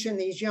mentioned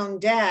these young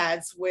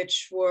dads,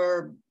 which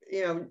were,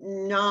 you know,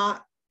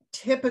 not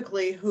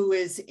typically who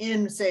is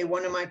in, say,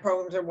 one of my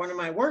programs or one of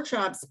my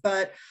workshops,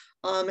 but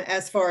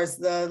as far as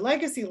the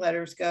legacy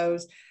letters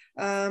goes,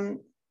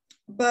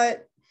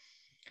 but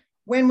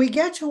when we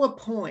get to a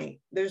point,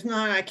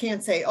 I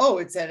can't say, oh,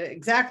 it's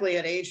exactly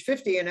at age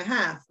 50 and a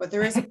half, but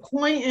there is a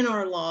point in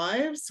our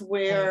lives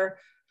where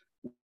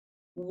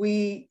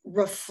we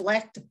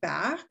reflect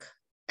back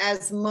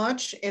as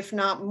much, if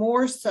not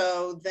more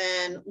so,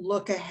 than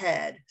look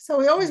ahead. So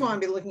we always want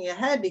to be looking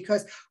ahead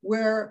because we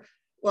want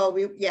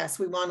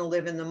to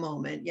live in the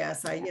moment.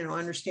 Yes, I, you know,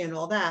 understand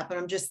all that, but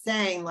I'm just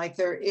saying, like,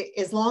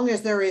 as long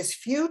as there is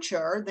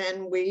future,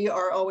 then we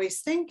are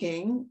always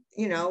thinking,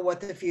 you know, what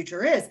the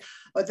future is.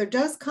 But there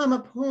does come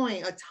a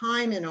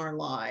time in our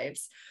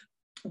lives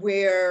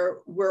where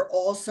we're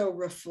also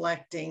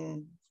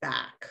reflecting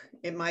back.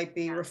 It might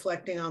be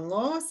reflecting on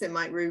loss. It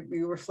might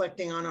be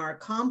reflecting on our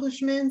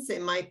accomplishments.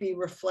 It might be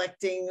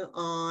reflecting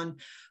on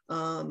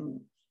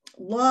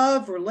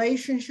love,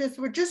 relationships.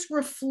 We're just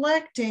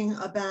reflecting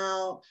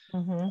about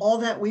all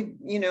that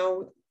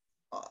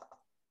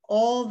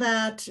all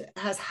that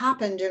has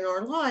happened in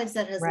our lives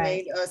that has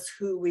made us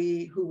who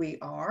we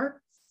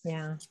are.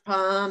 Yeah.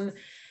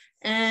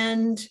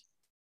 And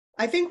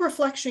I think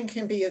reflection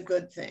can be a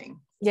good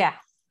thing. Yeah.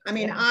 I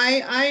mean,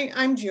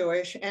 I'm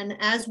Jewish, and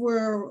as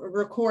we're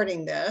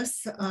recording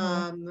this,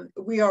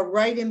 we are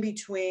right in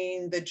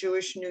between the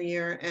Jewish New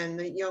Year and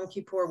the Yom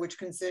Kippur,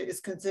 which is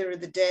considered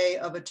the Day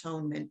of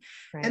Atonement.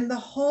 And the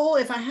whole,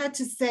 if I had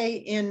to say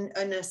in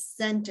a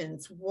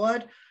sentence,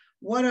 what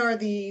are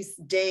these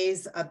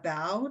days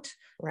about?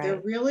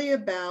 They're really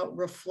about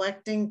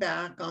reflecting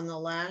back on the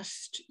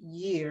last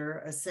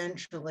year,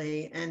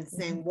 essentially, and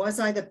saying, was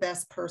I the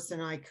best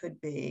person I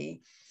could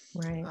be?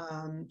 Right.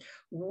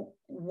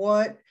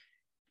 What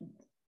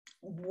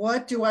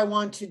do I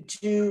want to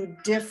do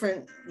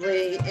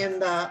differently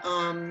in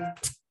the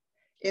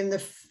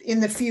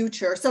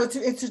future? So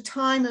it's a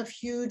time of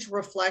huge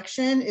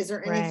reflection. Is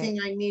there anything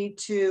I need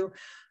to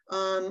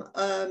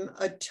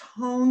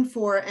atone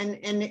for?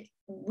 And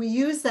we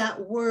use that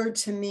word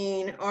to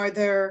mean, are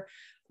there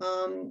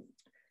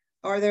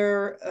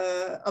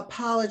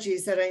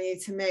apologies that I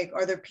need to make?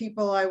 Are there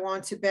people I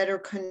want to better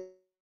connect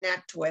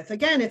with?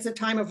 Again, it's a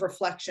time of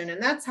reflection, and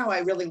that's how I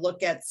really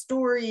look at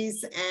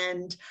stories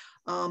and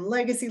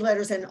legacy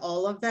letters, and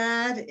all of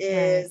that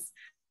is,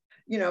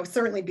 you know,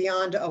 certainly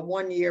beyond a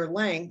 1 year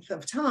length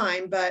of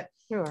time, but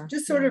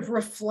just sort of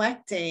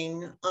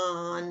reflecting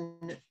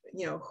on,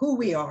 you know, who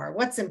we are,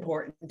 what's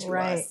important to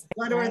us,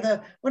 what are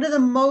the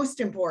most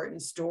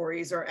important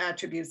stories or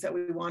attributes that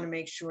we want to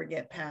make sure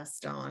get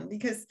passed on,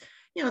 because,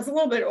 you know, it's a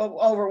little bit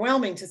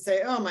overwhelming to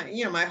say, oh,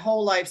 my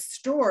whole life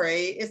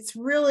story. It's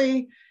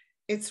really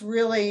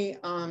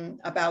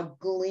about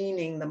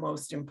gleaning the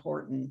most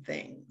important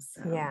things.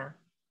 So. Yeah,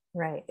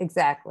 right,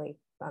 exactly.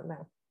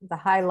 The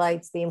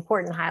highlights, the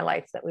important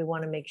highlights that we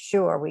want to make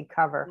sure we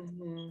cover,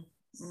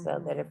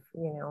 so that if,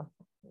 you know,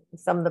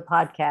 some of the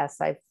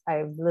podcasts I've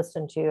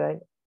listened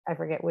to, I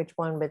forget which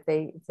one, but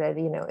they said,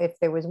 you know, if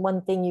there was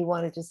one thing you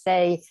wanted to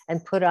say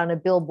and put on a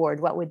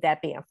billboard, what would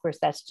that be? Of course,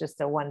 that's just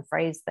a one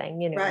phrase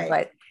thing, you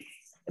know,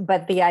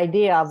 but the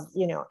idea of,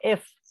 you know,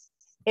 if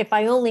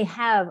I only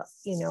have,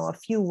 you know, a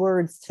few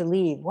words to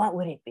leave, what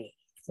would it be?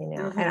 You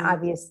know, and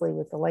obviously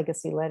with the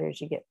legacy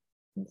letters, you get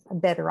a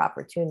better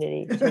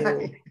opportunity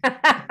to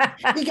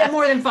you get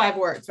more than 5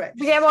 words, right?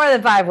 You get more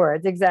than 5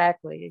 words.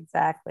 Exactly.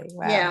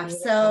 Wow. Yeah.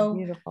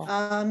 Beautiful.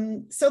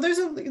 So there's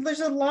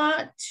a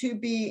lot to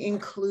be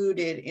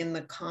included in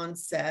the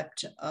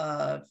concept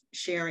of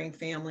sharing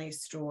family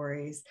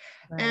stories.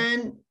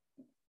 And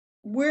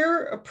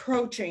we're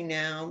approaching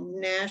now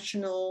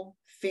National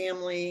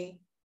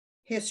Family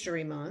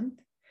History Month,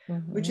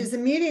 which is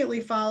immediately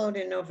followed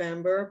in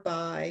November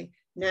by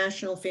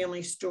National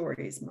Family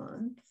Stories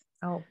Month.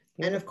 Oh,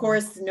 and of beautiful.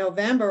 course,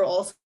 November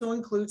also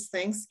includes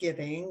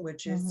Thanksgiving,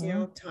 which is,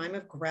 Mhm. time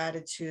of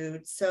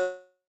gratitude. So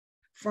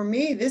for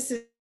me, this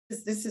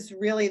is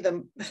really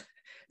the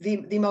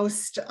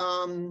most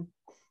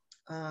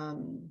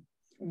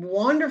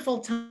wonderful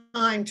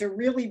time to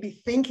really be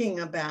thinking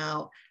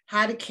about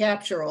how to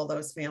capture all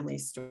those family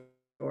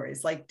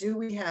stories. Like, do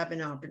we have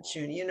an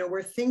opportunity?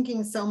 We're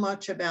thinking so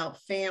much about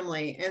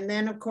family. And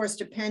then, of course,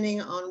 depending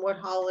on what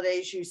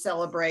holidays you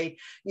celebrate,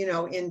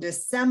 in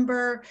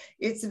December,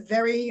 it's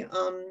very,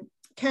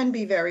 can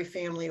be very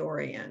family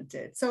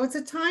oriented. So it's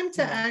a time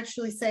to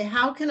actually say,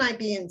 how can I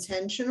be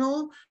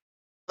intentional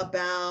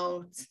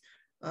about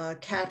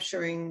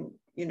capturing,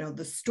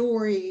 the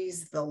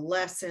stories, the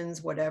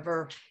lessons,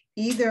 whatever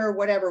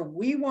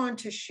we want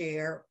to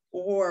share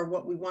or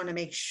what we want to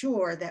make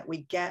sure that we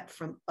get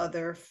from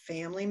other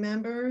family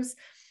members.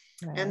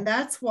 Right. And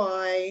that's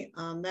why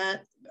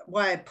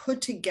I put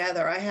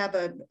together, I have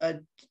a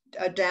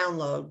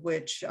download,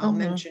 which I'll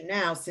mention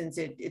now since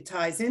it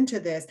ties into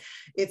this.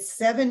 It's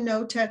 7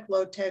 no-tech,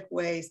 low-tech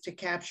ways to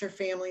capture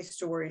family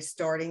stories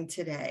starting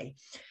today.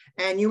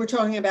 And you were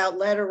talking about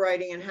letter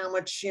writing and how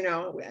much,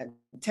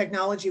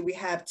 technology we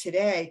have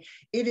today.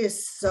 It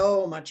is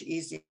so much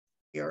easier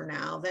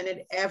now than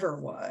it ever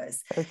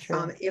was. So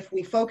true. If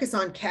we focus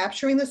on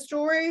capturing the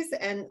stories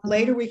and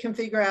later we can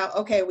figure out,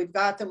 okay, we've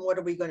got them, what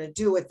are we going to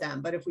do with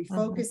them? But if we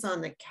focus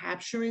on the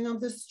capturing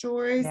of the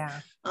stories,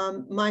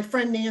 my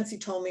friend Nancy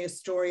told me a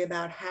story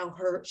about how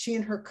she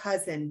and her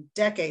cousin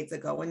decades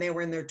ago, when they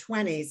were in their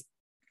 20s,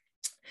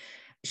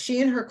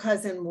 she and her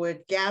cousin would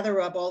gather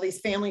up all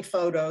these family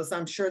photos.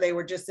 I'm sure they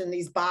were just in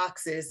these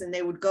boxes, and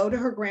they would go to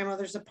her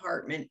grandmother's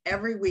apartment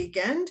every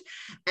weekend,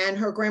 and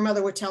her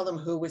grandmother would tell them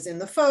who was in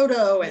the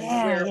photo and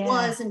where it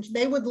was, and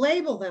they would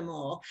label them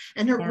all.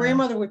 And her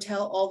grandmother would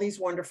tell all these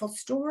wonderful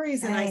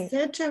stories. And I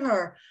said to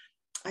her,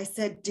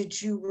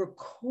 did you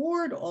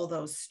record all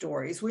those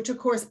stories? Which of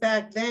course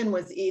back then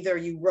was either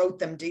you wrote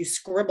them, you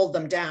scribbled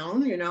them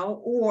down,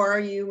 or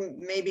you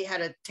maybe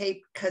had a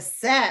tape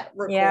cassette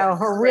recorder. Yeah,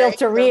 or reel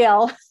to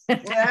reel.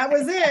 That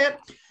was it.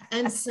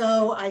 And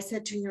so I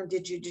said to her,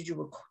 did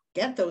you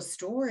get those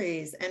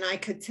stories? And I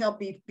could tell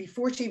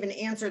before she even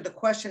answered the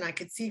question, I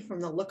could see from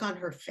the look on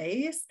her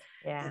face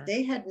that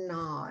they had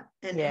not.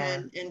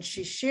 And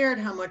she shared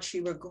how much she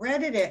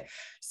regretted it.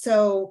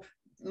 So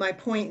my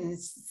point in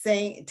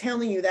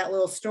telling you that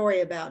little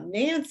story about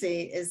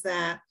Nancy is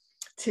that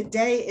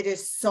today it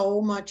is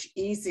so much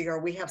easier.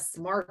 We have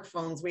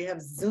smartphones, we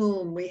have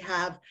Zoom, we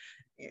have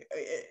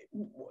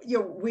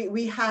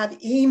we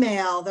have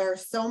email. There are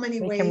so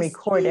many ways to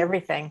record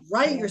everything,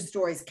 write your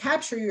stories,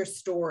 capture your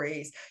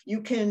stories.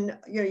 You can,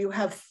 you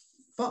have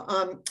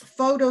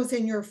photos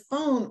in your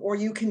phone, or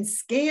you can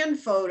scan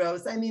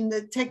photos. I mean,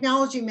 the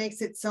technology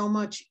makes it so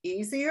much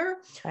easier,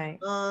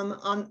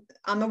 on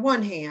the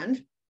one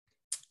hand.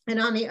 And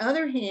on the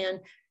other hand,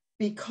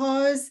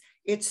 because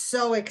it's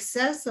so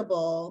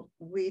accessible,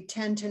 we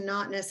tend to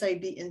not necessarily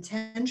be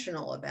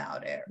intentional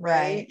about it,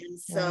 right? And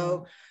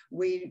so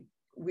we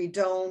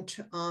don't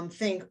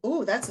think,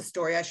 oh, that's a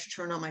story I should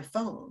turn on my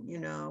phone,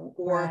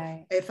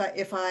 or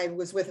if I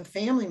was with a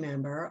family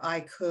member, I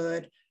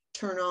could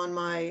turn on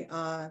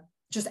my,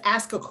 just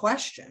ask a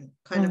question,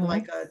 kind of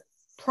like a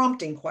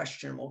prompting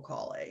question, we'll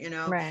call it,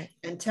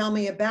 and tell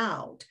me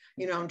about,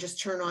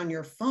 just turn on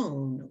your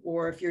phone.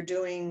 Or if you're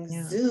doing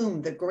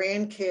Zoom, the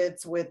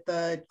grandkids with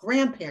the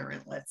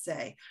grandparent, let's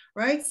say,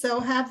 right?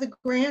 So have the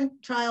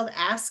grandchild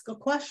ask a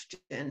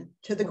question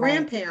to the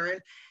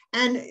grandparent,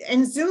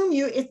 and Zoom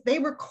they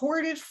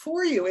record it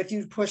for you if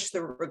you push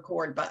the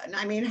record button.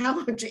 I mean, how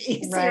much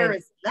easier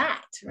is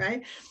that,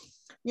 right?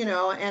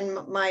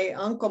 And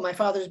my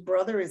father's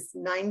brother is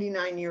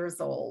 99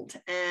 years old.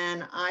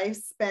 And I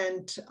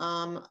spent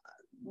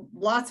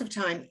lots of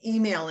time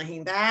emailing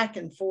him back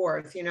and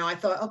forth. I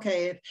thought,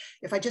 okay,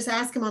 if I just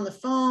ask him on the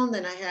phone,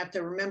 then I have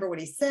to remember what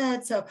he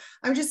said. So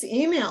I would just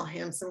email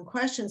him some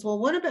questions. Well,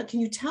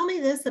 can you tell me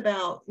this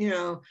about,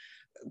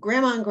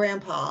 grandma and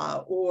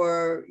grandpa,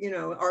 or,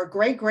 our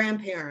great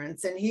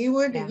grandparents? And he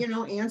would,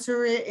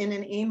 answer it in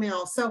an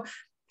email. So,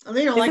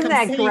 isn't like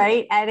that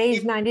great? At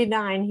age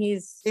 99,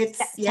 he's tech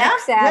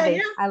savvy.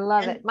 I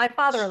love it. My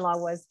father-in-law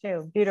was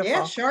too. Beautiful.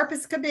 Yeah, sharp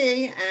as could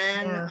be.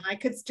 And I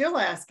could still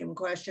ask him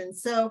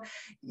questions. So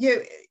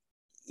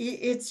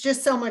it's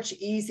just so much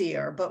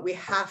easier, but we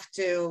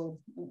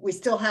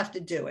still have to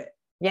do it.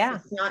 Yeah.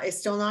 It's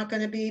still not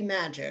going to be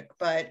magic,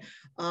 but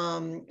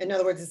in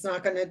other words, it's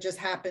not going to just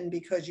happen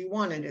because you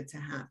wanted it to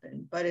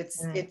happen, but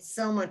it's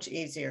so much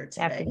easier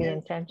today. Have to be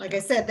intentional. Like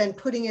I said, then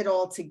putting it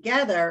all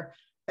together,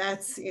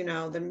 that's,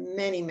 the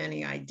many,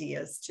 many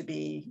ideas to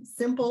be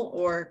simple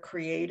or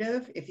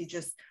creative if you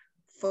just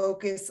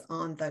focus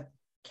on the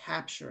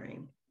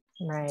capturing.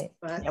 Right.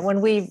 But when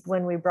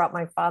we brought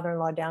my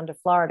father-in-law down to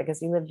Florida,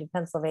 because he lived in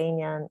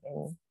Pennsylvania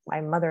and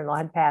my mother-in-law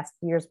had passed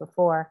years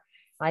before,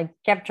 I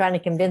kept trying to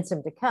convince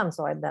him to come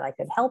so that I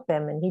could help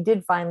him. And he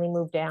did finally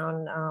move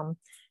down.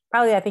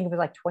 Probably, I think it was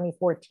like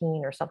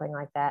 2014 or something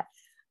like that.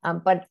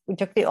 But we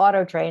took the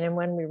auto train, and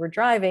when we were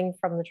driving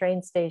from the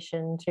train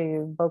station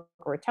to Boca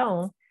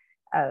Raton,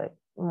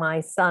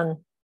 my son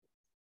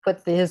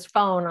put his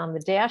phone on the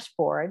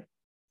dashboard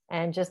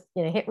and just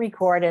hit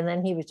record, and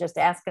then he was just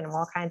asking him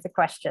all kinds of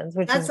questions,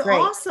 which That's is great.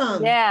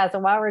 awesome. Yeah. So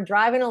while we're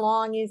driving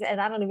along,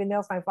 and I don't even know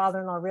if my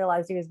father-in-law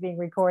realized he was being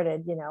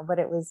recorded, but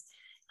it was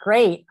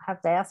great. I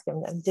have to ask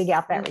him to dig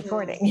out that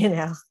recording.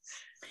 Yeah.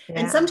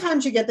 And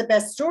sometimes you get the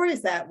best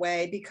stories that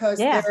way because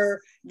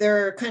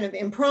they're kind of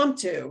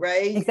impromptu,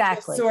 right?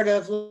 Exactly. You just sort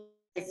of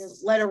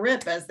let it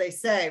rip, as they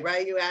say,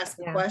 right? You ask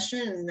a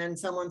question and then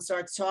someone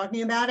starts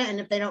talking about it. And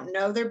if they don't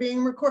know they're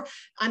being recorded,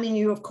 I mean,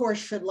 you of course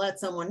should let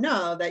someone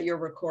know that you're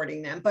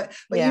recording them, but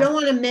you don't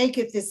want to make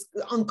it this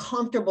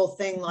uncomfortable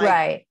thing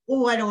like,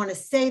 oh, I don't want to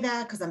say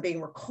that because I'm being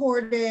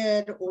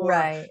recorded, or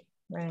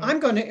I'm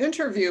going to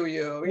interview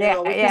you, with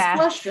this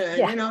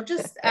question,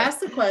 just ask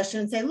the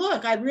question and say,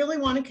 look, I really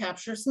want to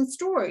capture some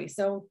story.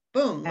 So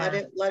boom, let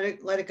it go.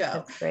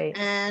 That's great.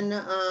 And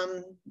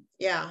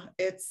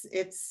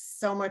it's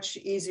so much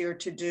easier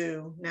to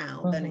do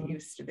now than it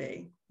used to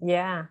be.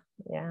 Yeah.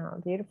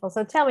 Beautiful.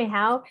 So tell me,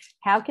 how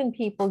can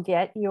people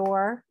get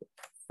your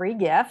free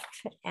gift,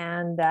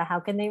 and how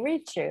can they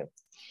reach you?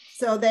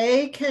 So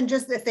they can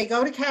if they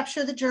go to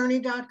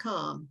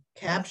capturethejourney.com,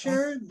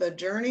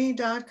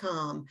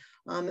 capturethejourney.com,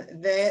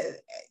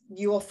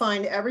 you will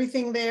find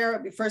everything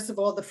there. First of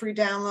all, the free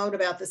download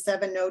about the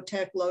 7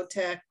 no-tech,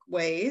 low-tech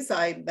ways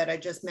that I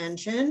just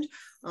mentioned.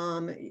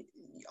 I'll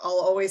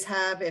always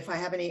have, if I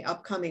have any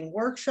upcoming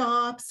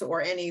workshops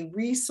or any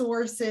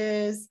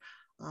resources,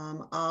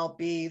 I'll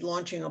be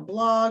launching a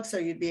blog, so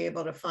you'd be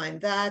able to find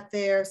that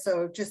there.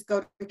 So just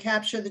go to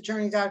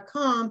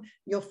capturethejourney.com.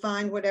 You'll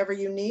find whatever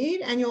you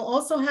need. And you'll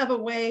also have a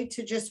way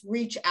to just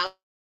reach out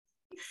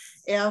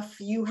if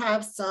you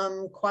have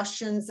some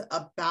questions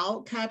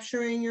about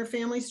capturing your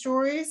family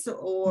stories,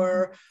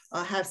 or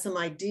have some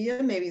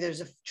idea. Maybe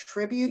there's a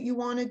tribute you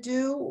want to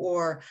do,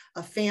 or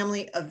a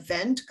family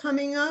event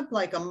coming up,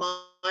 like a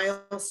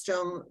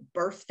milestone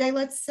birthday,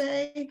 let's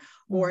say,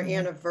 or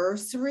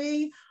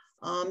anniversary.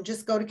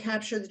 Just go to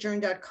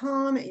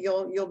capturethejourney.com.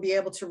 You'll be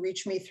able to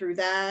reach me through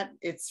that.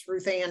 It's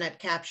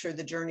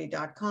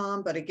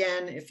RuthAnn@capturethejourney.com. But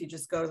again, if you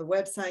just go to the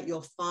website,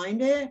 you'll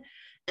find it.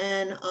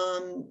 And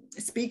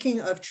speaking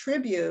of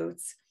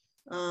tributes,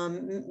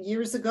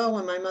 years ago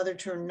when my mother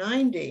turned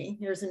 90,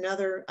 here's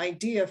another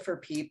idea for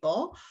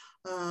people.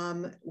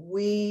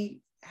 We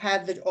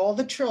had all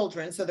the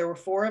children, so there were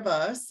 4 of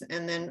us,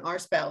 and then our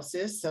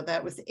spouses, so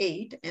that was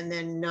 8, and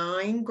then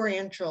 9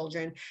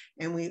 grandchildren,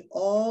 and we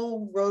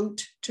all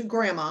wrote to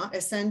grandma.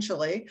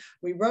 Essentially,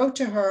 we wrote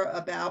to her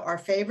about our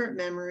favorite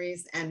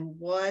memories and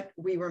what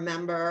we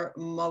remember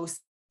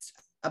most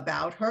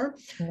about her.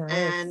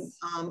 And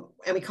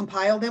we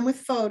compiled them with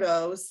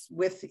photos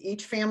with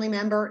each family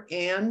member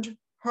and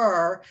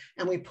her,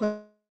 and we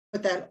put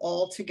that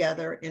all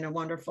together in a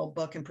wonderful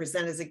book and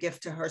present as a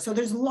gift to her. So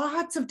there's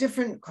lots of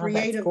different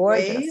creative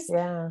ways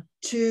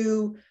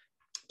to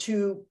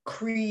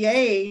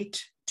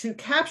create, to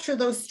capture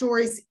those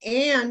stories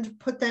and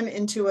put them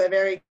into a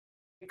very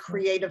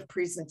creative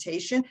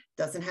presentation.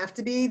 Doesn't have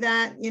to be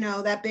that,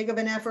 that big of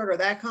an effort or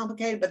that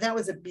complicated, but that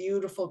was a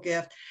beautiful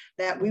gift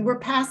that we were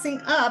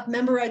passing up.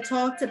 Remember, I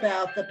talked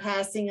about the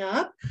passing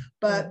up,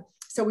 but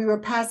so we were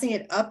passing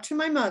it up to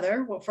my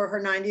mother for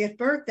her 90th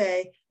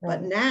birthday,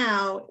 but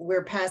now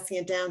we're passing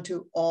it down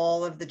to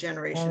all of the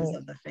generations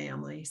of the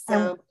family.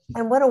 So,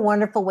 and what a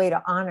wonderful way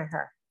to honor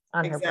her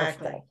on her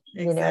birthday,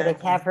 to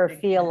have her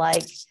feel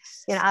like,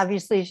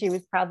 obviously she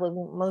was probably,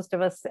 most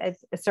of us at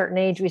a certain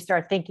age, we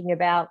start thinking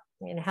about,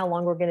 how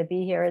long we're going to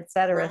be here, et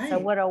cetera. So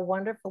what a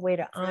wonderful way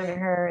to honor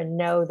her and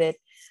know that,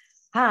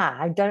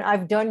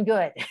 I've done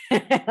good.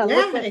 Look at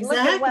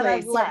what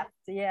I've left.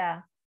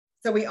 Yeah.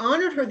 So we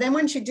honored her. Then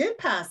when she did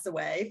pass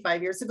away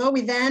 5 years ago,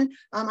 we then,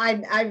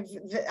 I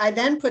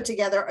then put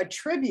together a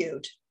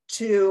tribute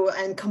to,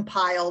 and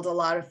compiled a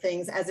lot of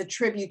things as a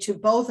tribute to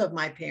both of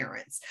my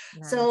parents.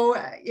 So,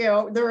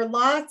 there are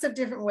lots of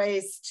different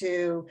ways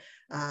to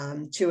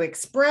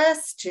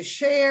express, to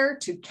share,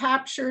 to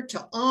capture,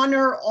 to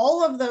honor,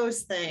 all of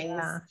those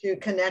things to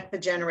connect the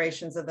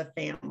generations of the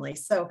family.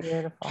 So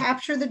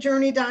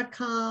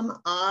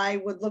capturethejourney.com.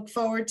 I would look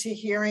forward to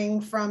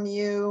hearing from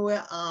you,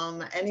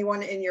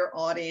 anyone in your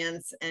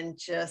audience, and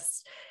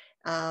just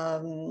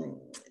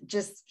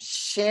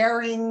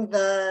sharing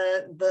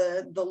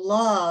the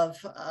love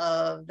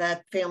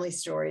that family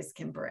stories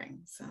can bring.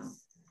 So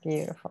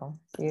beautiful.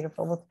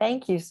 Well,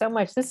 thank you so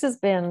much. This has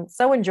been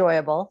so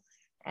enjoyable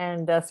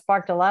and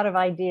sparked a lot of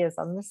ideas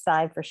on this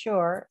side for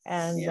sure.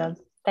 And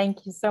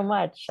thank you so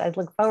much. I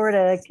look forward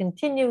to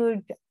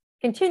continuing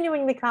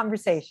the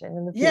conversation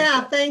in the future.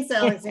 Yeah, thanks,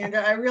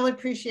 Alexandra. I really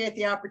appreciate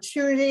the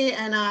opportunity,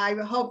 and I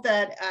hope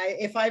that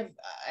if I've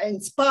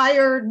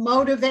inspired,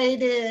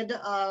 motivated,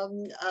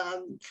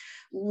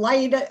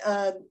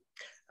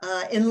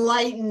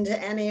 enlightened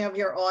any of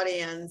your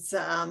audience,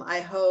 I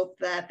hope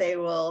that they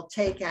will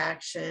take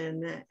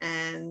action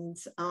and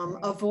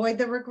avoid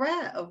the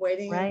regret of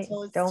waiting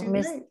until it's too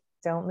late.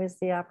 Don't miss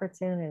the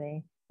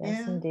opportunity.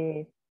 Yes,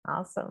 indeed.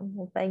 Awesome.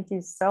 Well, thank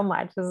you so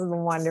much. This is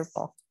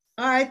wonderful.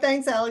 All right.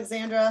 Thanks,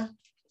 Alexandra.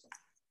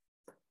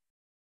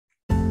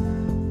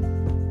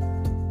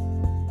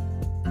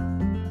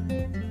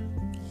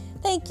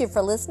 Thank you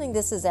for listening.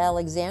 This is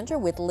Alexandra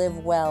with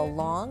Live Well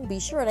Long. Be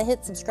sure to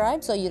hit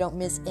subscribe so you don't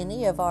miss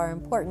any of our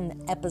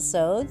important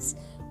episodes.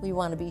 We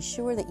want to be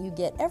sure that you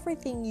get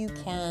everything you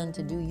can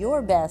to do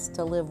your best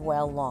to live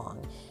well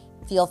long.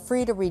 Feel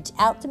free to reach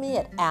out to me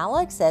at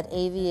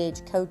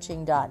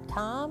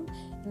alex@avhcoaching.com.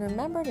 And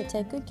remember to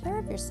take good care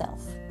of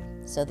yourself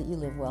so that you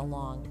live well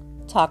long.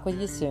 Talk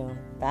with you soon.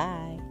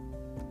 Bye.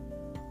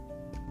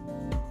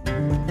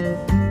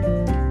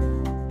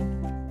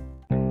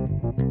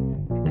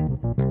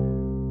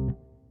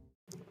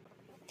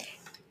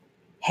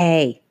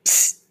 Hey,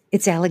 psst,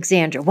 it's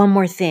Alexandra. One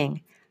more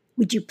thing.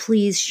 Would you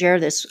please share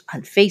this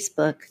on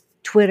Facebook,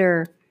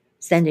 Twitter,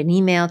 send an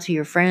email to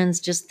your friends?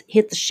 Just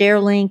hit the share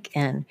link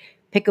and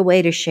pick a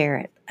way to share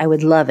it. I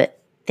would love it.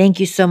 Thank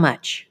you so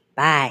much.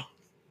 Bye.